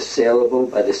is assailable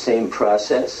by the same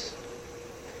process.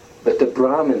 But the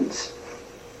Brahmins,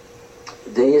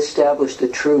 they established the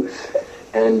truth.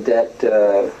 And that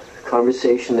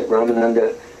conversation that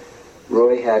Ramananda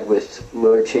Roy had with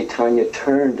Lord Chaitanya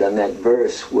turned on that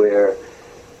verse where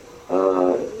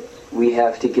we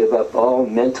have to give up all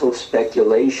mental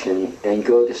speculation and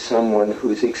go to someone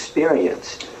who's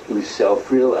experienced, who's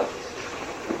self-realized.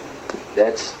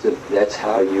 That's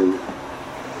how you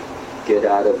get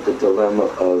out of the dilemma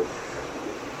of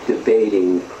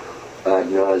debating ad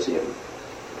nauseum.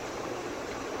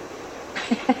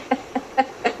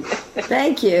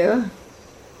 Thank you.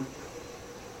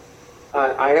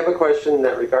 I have a question in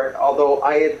that regard. Although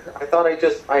I thought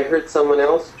I heard someone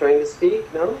else trying to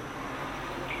speak. No.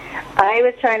 I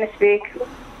was trying to speak.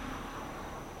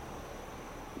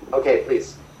 Okay,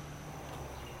 please.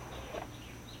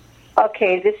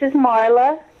 Okay, this is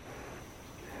Marla.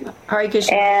 Hare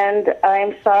Krishna. And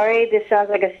I'm sorry, this sounds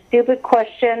like a stupid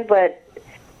question, but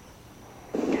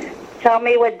tell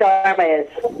me what Dharma is.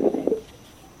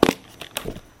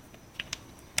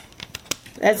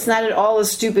 That's not at all a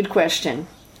stupid question.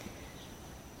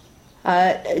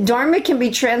 Dharma can be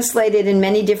translated in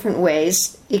many different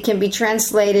ways. It can be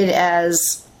translated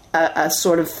as a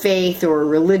sort of faith or a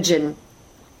religion.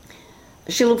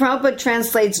 Srila Prabhupada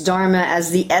translates Dharma as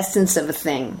the essence of a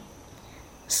thing.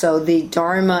 So the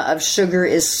Dharma of sugar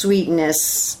is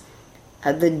sweetness.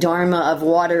 The Dharma of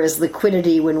water is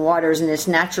liquidity. When water is in its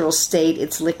natural state,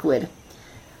 it's liquid.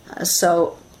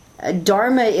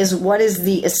 Dharma is what is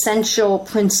the essential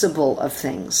principle of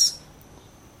things.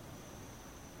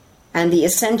 And the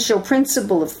essential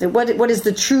principle of what is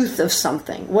the truth of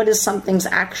something? What is something's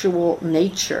actual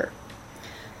nature?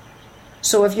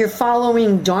 So if you're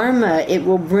following Dharma, it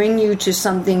will bring you to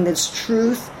something that's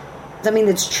truth, something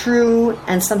that's true,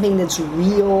 and something that's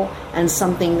real, and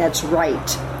something that's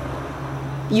right.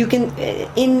 You can,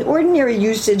 in ordinary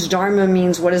usage, Dharma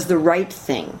means what is the right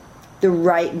thing, the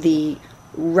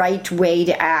right way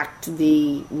to act,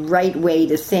 the right way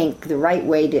to think, the right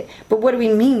way to... But what do we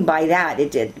mean by that?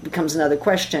 It becomes another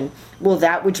question. Well,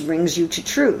 that which brings you to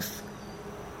truth.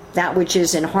 That which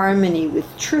is in harmony with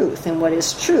truth. And what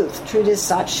is truth? Truth is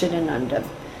Sat Chit Ananda.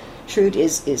 Truth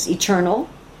is eternal.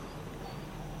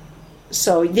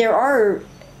 So there are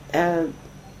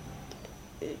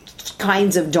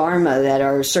kinds of Dharma that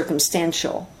are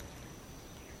circumstantial.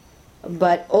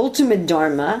 But ultimate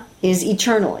Dharma is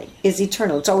eternal.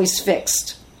 It's always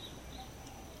fixed.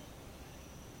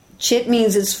 Chit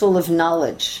means it's full of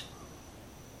knowledge.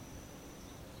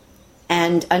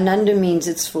 And Ananda means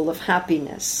it's full of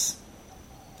happiness.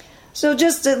 So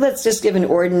let's just give an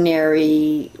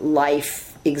ordinary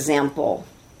life example.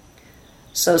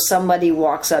 So somebody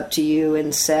walks up to you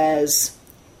and says,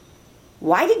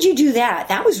 "Why did you do that?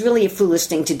 That was really a foolish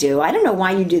thing to do. I don't know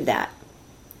why you did that."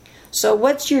 So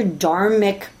what's your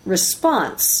dharmic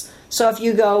response? So if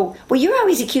you go, "Well, you're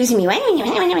always accusing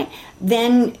me,"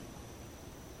 then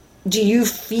do you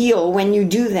feel when you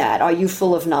do that, are you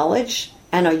full of knowledge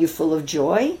and are you full of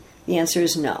joy? The answer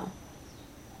is no.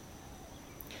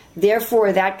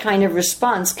 Therefore, that kind of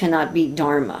response cannot be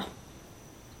Dharma.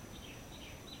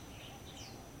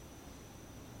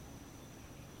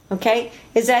 Okay?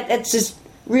 It's just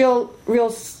real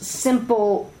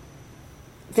simple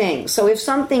thing. So if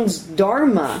something's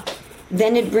Dharma,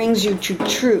 then it brings you to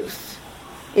truth.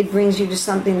 It brings you to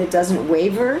something that doesn't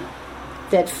waver,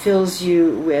 that fills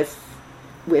you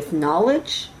with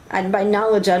knowledge. And by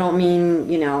knowledge, I don't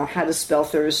mean, how to spell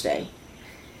Thursday.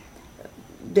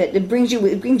 That it brings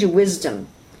you wisdom.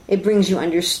 It brings you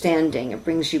understanding. It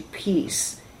brings you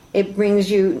peace. It brings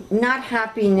you not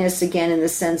happiness again in the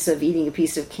sense of eating a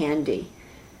piece of candy,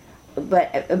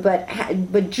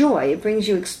 but joy. It brings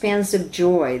you expansive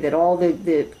joy, that all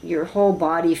your whole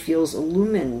body feels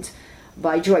illumined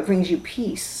by joy. It brings you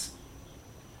peace.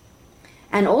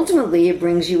 And ultimately it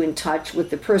brings you in touch with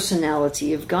the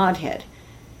personality of Godhead.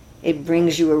 It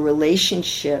brings you a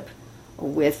relationship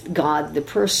with God the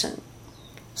person.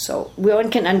 So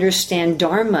one can understand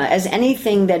Dharma as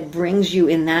anything that brings you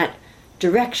in that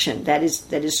direction, that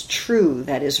is true,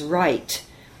 that is right.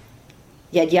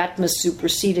 Yadyatma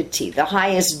supersediti. The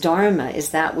highest dharma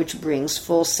is that which brings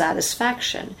full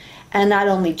satisfaction. And not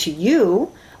only to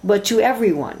you, but to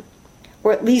everyone.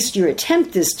 Or at least your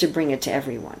attempt is to bring it to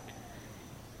everyone.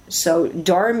 So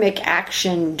dharmic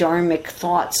action, dharmic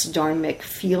thoughts, dharmic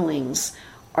feelings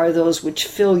are those which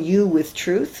fill you with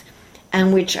truth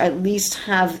and which at least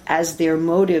have as their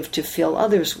motive to fill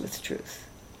others with truth.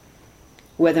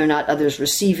 Whether or not others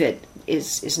receive it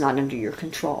is not under your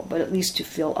control, but at least to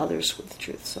fill others with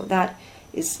truth. So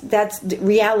that's the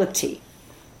reality.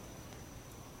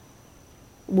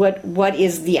 What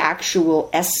is the actual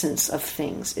essence of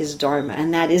things is dharma,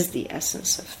 and that is the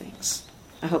essence of things.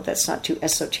 I hope that's not too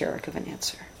esoteric of an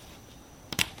answer.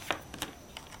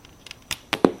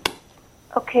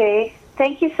 Okay,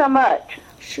 thank you so much.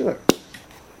 Sure.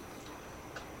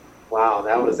 Wow,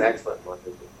 that was excellent.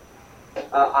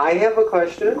 I have a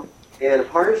question, and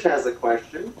Harsh has a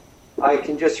question. I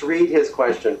can just read his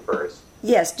question first.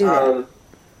 Yes, do that.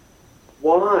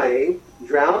 Why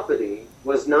Draupadi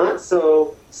was not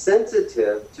so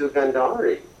sensitive to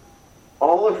Gandhari?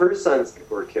 All of her sons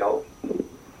were killed.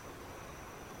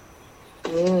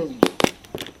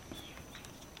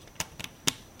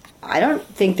 I don't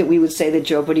think that we would say that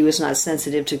Draupadi was not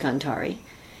sensitive to Gandhari.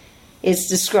 It's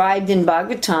described in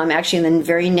Bhagavatam, actually in the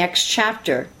very next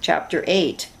chapter, chapter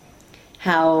 8,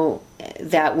 how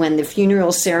that when the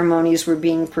funeral ceremonies were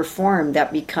being performed,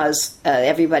 that because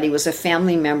everybody was a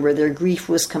family member, their grief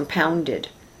was compounded.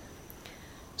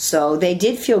 So they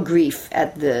did feel grief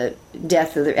at the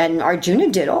death of and Arjuna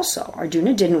did also.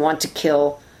 Arjuna didn't want to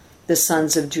kill the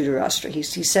sons of Dhritarashtra. He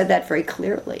said that very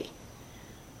clearly.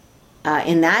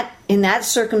 In that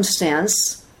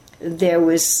circumstance, there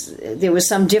was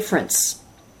some difference.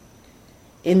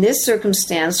 In this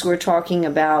circumstance, we're talking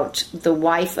about the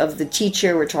wife of the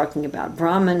teacher. We're talking about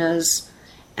brahmanas,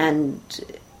 and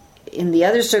in the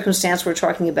other circumstance, we're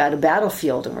talking about a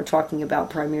battlefield, and we're talking about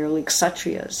primarily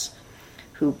kshatriyas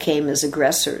who came as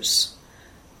aggressors.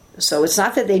 So it's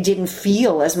not that they didn't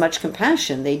feel as much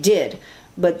compassion; they did,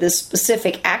 but the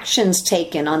specific actions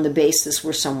taken on the basis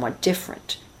were somewhat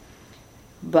different.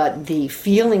 But the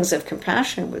feelings of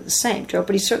compassion were the same.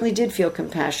 Draupadi certainly did feel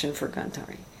compassion for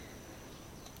Gandhari.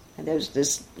 And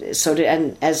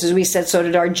and as we said, so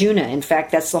did Arjuna. In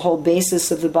fact, that's the whole basis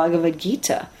of the Bhagavad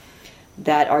Gita,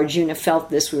 that Arjuna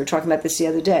felt this. We were talking about this the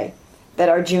other day. That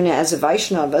Arjuna, as a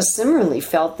Vaishnava, similarly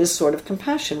felt this sort of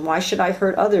compassion. Why should I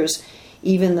hurt others,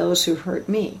 even those who hurt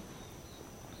me?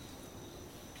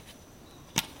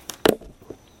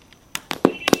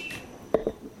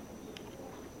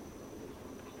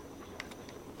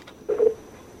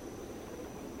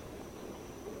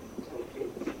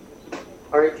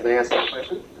 All right, can I ask a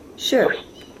question? Sure.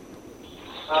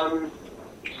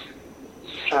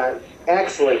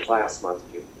 Excellent class,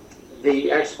 Matthew.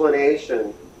 The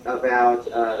explanation about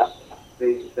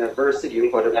the verse that you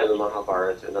quoted from the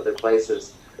Mahabharata and other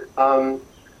places. When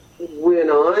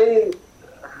I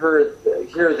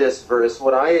hear this verse,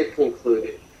 what I had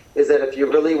concluded is that if you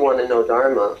really want to know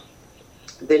Dharma,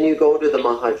 then you go to the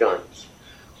Mahajans,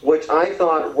 which I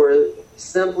thought were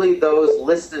simply those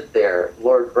listed there,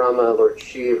 Lord Brahma, Lord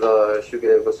Shiva,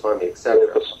 Shukadeva Goswami,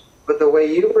 etc. But the way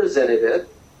you presented it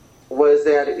was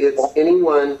that it's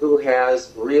anyone who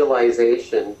has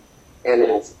realization and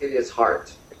it's in his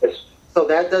heart. So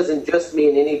that doesn't just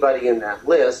mean anybody in that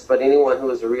list, but anyone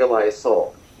who is a realized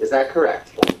soul. Is that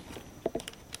correct?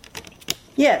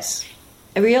 Yes.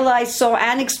 A realized soul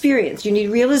and experience. You need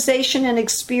realization and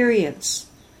experience.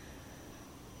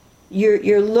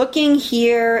 You're looking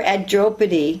here at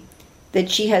Draupadi, that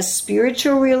she has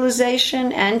spiritual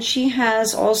realization and she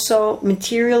has also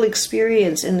material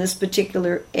experience in this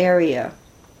particular area.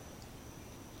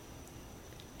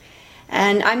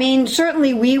 And I mean,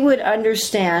 certainly we would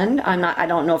understand, I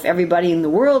don't know if everybody in the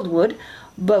world would,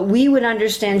 but we would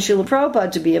understand Srila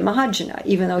Prabhupada to be a Mahajana,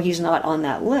 even though he's not on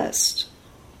that list.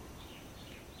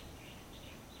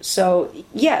 So,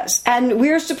 yes, and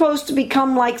we're supposed to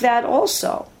become like that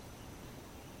also.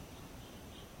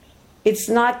 It's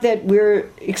not that we're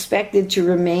expected to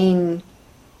remain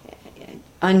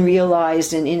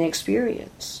unrealized and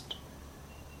inexperienced.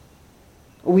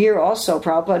 We are also,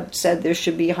 Prabhupada said there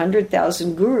should be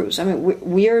 100,000 gurus. I mean,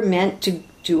 we are meant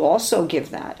to also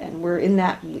give that, and we're in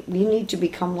that, we need to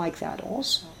become like that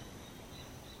also.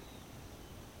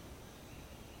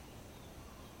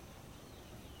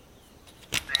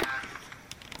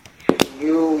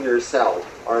 You yourself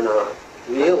are not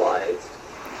realized.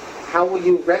 How will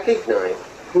you recognize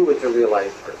who is a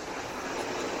realized person?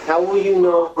 How will you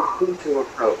know who to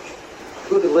approach,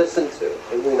 who to listen to,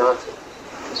 and who not to?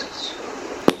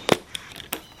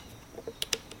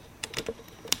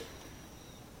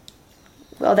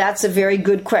 Well, that's a very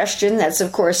good question. That's,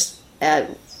 of course,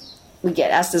 we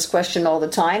get asked this question all the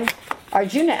time.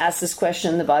 Arjuna asked this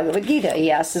question in the Bhagavad Gita.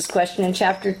 He asked this question in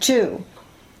chapter 2.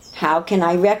 How can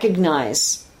I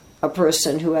recognize a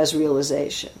person who has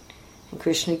realization? And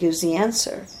Krishna gives the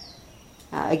answer.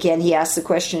 Again, he asks the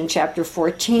question in chapter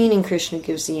 14, and Krishna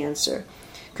gives the answer.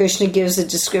 Krishna gives a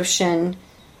description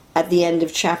at the end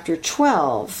of chapter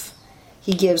 12.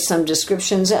 He gives some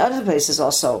descriptions at other places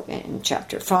also. In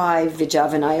chapter 5,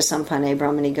 Vijavanaya Sampane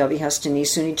Brahmani Gavihastani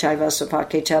Suni Chaiva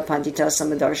Sopaketa Pandita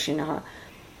Samadarshinaha.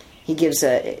 He gives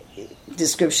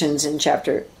descriptions in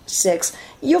chapter 6.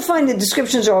 You'll find the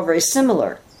descriptions are all very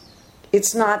similar.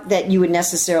 It's not that you would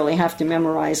necessarily have to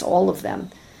memorize all of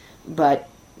them, but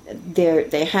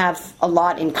they have a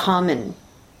lot in common.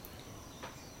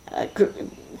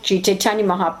 Sri Chaitanya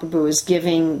Mahaprabhu is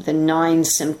giving the 9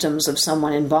 symptoms of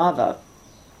someone in bhava,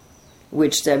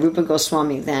 which the Rupa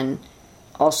Goswami then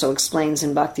also explains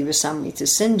in Bhakti Rasamrita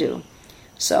Sindhu.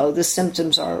 So the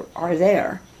symptoms are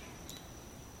there.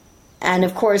 And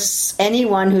of course,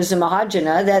 anyone who's a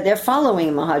Mahajana, they're following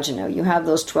a Mahajana. You have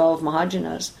those 12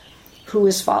 Mahajanas. Who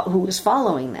is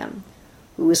following them?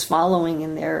 Who is following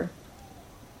in their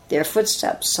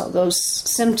footsteps? So those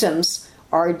symptoms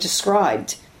are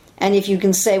described. And if you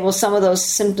can say, well, some of those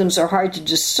symptoms are hard to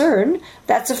discern,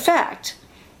 that's a fact.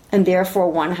 And therefore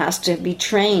one has to be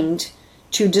trained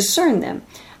to discern them.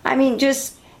 I mean,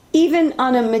 just even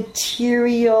on a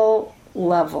material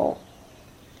level,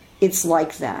 it's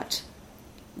like that.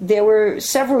 There were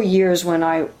several years when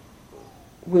I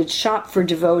would shop for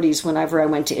devotees whenever I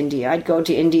went to India. I'd go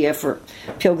to India for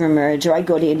pilgrimage, or I'd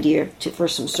go to India for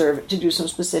some service, to do some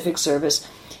specific service.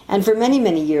 And for many,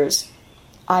 many years,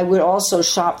 I would also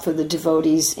shop for the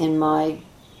devotees in my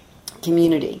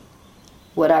community.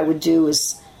 What I would do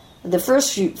is, the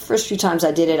first few times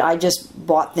I did it, I just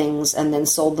bought things and then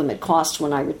sold them at cost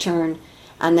when I returned.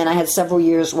 And then I had several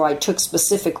years where I took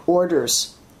specific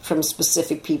orders from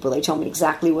specific people. They told me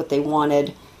exactly what they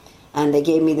wanted, and they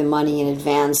gave me the money in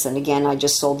advance, and again, I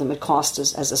just sold them at cost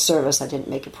as a service. I didn't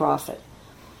make a profit.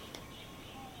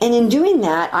 And in doing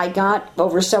that, I got,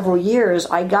 over several years,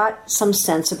 I got some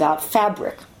sense about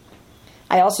fabric.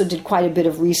 I also did quite a bit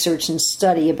of research and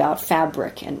study about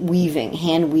fabric and weaving,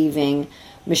 hand weaving,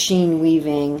 machine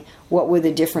weaving, what were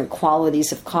the different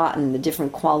qualities of cotton, the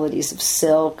different qualities of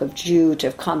silk, of jute,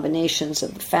 of combinations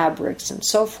of the fabrics, and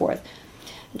so forth.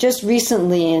 Just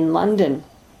recently in London,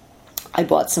 I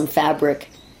bought some fabric.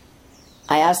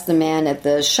 I asked the man at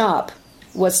the shop,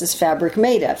 what's this fabric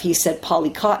made of? He said,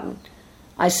 poly cotton.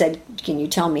 I said, can you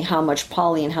tell me how much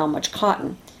poly and how much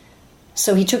cotton?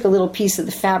 So he took a little piece of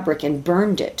the fabric and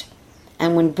burned it.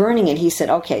 And when burning it, he said,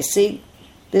 okay, see,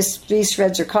 these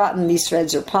threads are cotton, these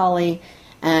threads are poly,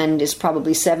 and it's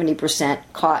probably 70%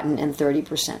 cotton and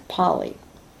 30% poly.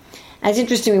 And it's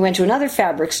interesting, we went to another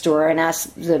fabric store and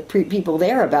asked the people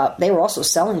there about, they were also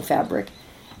selling fabric.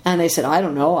 And they said, I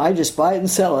don't know, I just buy it and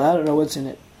sell it, I don't know what's in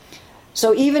it.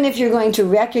 So even if you're going to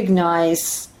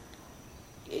recognize,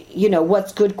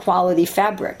 what's good quality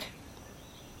fabric,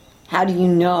 how do you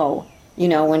know,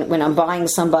 when I'm buying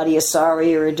somebody a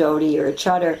sari or a dhoti or a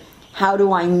chadar, how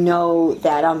do I know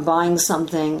that I'm buying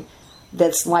something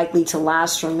that's likely to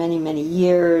last for many, many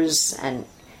years? And,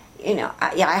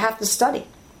 I have to study.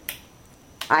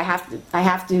 I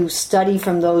have to study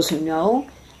from those who know,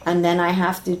 and then I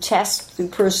have to test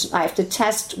I have to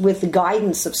test with the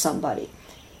guidance of somebody.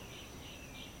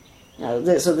 So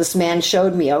this man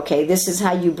showed me, okay, this is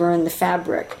how you burn the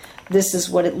fabric. This is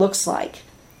what it looks like.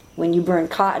 When you burn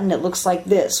cotton, it looks like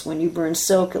this. When you burn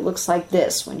silk, it looks like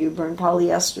this. When you burn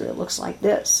polyester, it looks like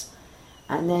this.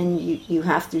 And then you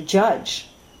have to judge.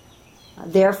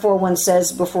 Therefore, one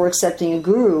says before accepting a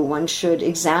guru, one should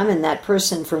examine that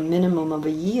person for a minimum of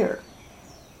a year,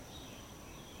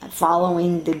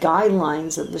 following the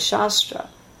guidelines of the Shastra.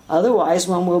 Otherwise,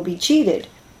 one will be cheated.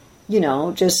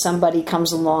 Just somebody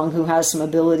comes along who has some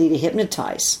ability to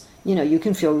hypnotize. You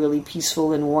can feel really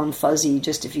peaceful and warm, fuzzy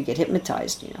just if you get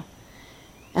hypnotized,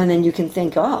 And then you can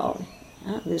think,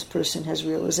 this person has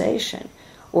realization.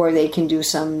 Or they can do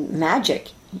some magic.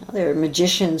 There are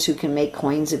magicians who can make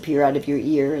coins appear out of your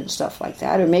ear and stuff like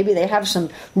that. Or maybe they have some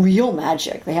real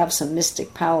magic. They have some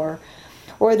mystic power.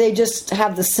 Or they just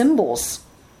have the symbols.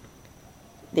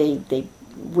 They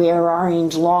wear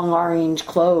long orange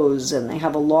clothes, and they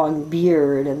have a long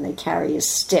beard, and they carry a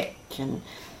stick. And,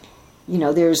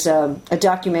 there's a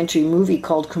documentary movie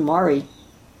called Kumari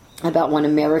about one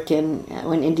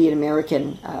Indian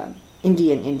American,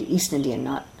 East Indian,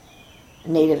 not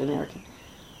Native American,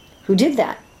 who did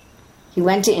that. He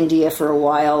went to India for a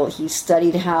while. He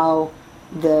studied how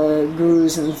the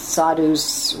gurus and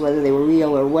sadhus, whether they were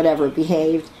real or whatever,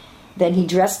 behaved. Then he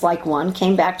dressed like one,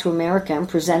 came back to America and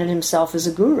presented himself as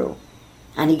a guru.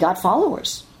 And he got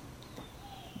followers.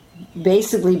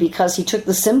 Basically because he took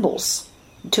the symbols,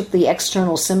 took the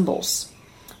external symbols,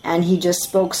 and he just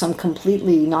spoke some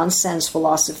completely nonsense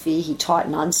philosophy. He taught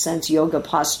nonsense yoga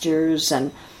postures,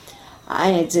 and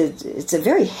it's a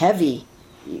very heavy,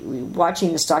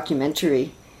 watching this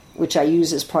documentary, which I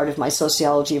use as part of my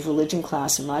sociology of religion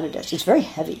class in Radhadesh. It's very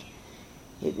heavy.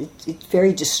 It's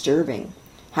very disturbing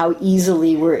how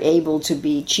easily we're able to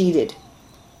be cheated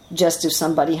just if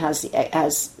somebody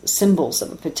has symbols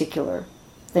of a particular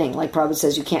thing. Like Prabhupada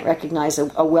says, you can't recognize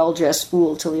a well-dressed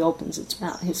fool till he opens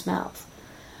his mouth.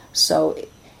 So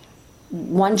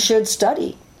one should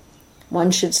study.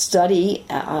 One should study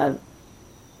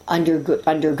under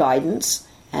guidance,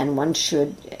 and one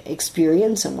should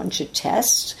experience, and one should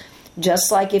test.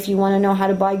 Just like if you want to know how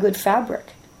to buy good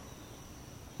fabric.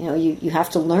 You have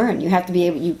to learn. You have to be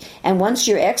able. And once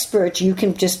you're expert, you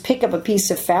can just pick up a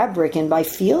piece of fabric, and by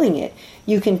feeling it,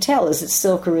 you can tell, is it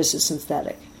silk or is it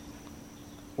synthetic?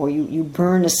 Or you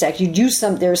burn a sec. You do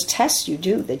there's tests you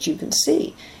do that you can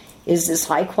see. Is this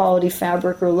high quality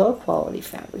fabric or low quality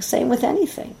fabric? Same with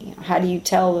anything. How do you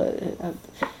tell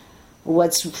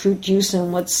what's fruit juice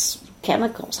and what's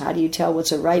chemicals? How do you tell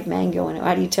what's a ripe mango and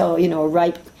how do you tell a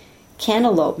ripe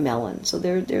cantaloupe melon? So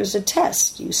there's a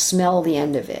test. You smell the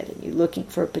end of it, and you're looking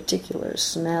for a particular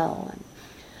smell. And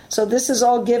so this is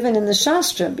all given in the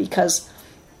Shastra, because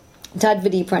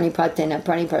Tadvidi pranipatena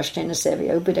praniprashtena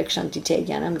sevya upadekshanti te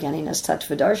jnanam jnaninas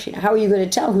tattvadarshina. How are you going to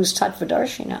tell who's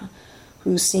tattvadarshina,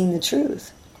 who's seen the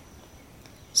truth?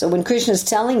 So when Krishna is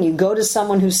telling you, go to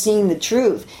someone who's seen the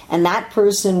truth, and that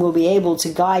person will be able to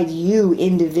guide you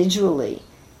individually.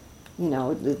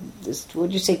 What did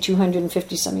you say,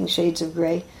 250-something shades of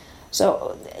gray?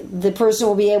 So the person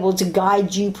will be able to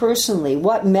guide you personally.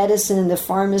 What medicine in the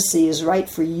pharmacy is right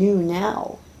for you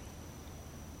now?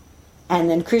 And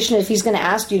then Krishna, if he's going to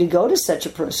ask you to go to such a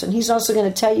person, he's also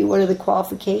going to tell you what are the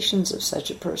qualifications of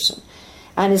such a person.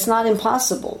 And it's not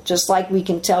impossible. Just like we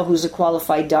can tell who's a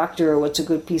qualified doctor or what's a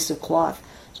good piece of cloth,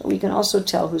 so we can also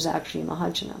tell who's actually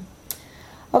Mahajana.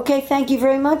 Okay, thank you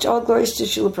very much. All glories to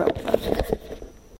Srila Prabhupada.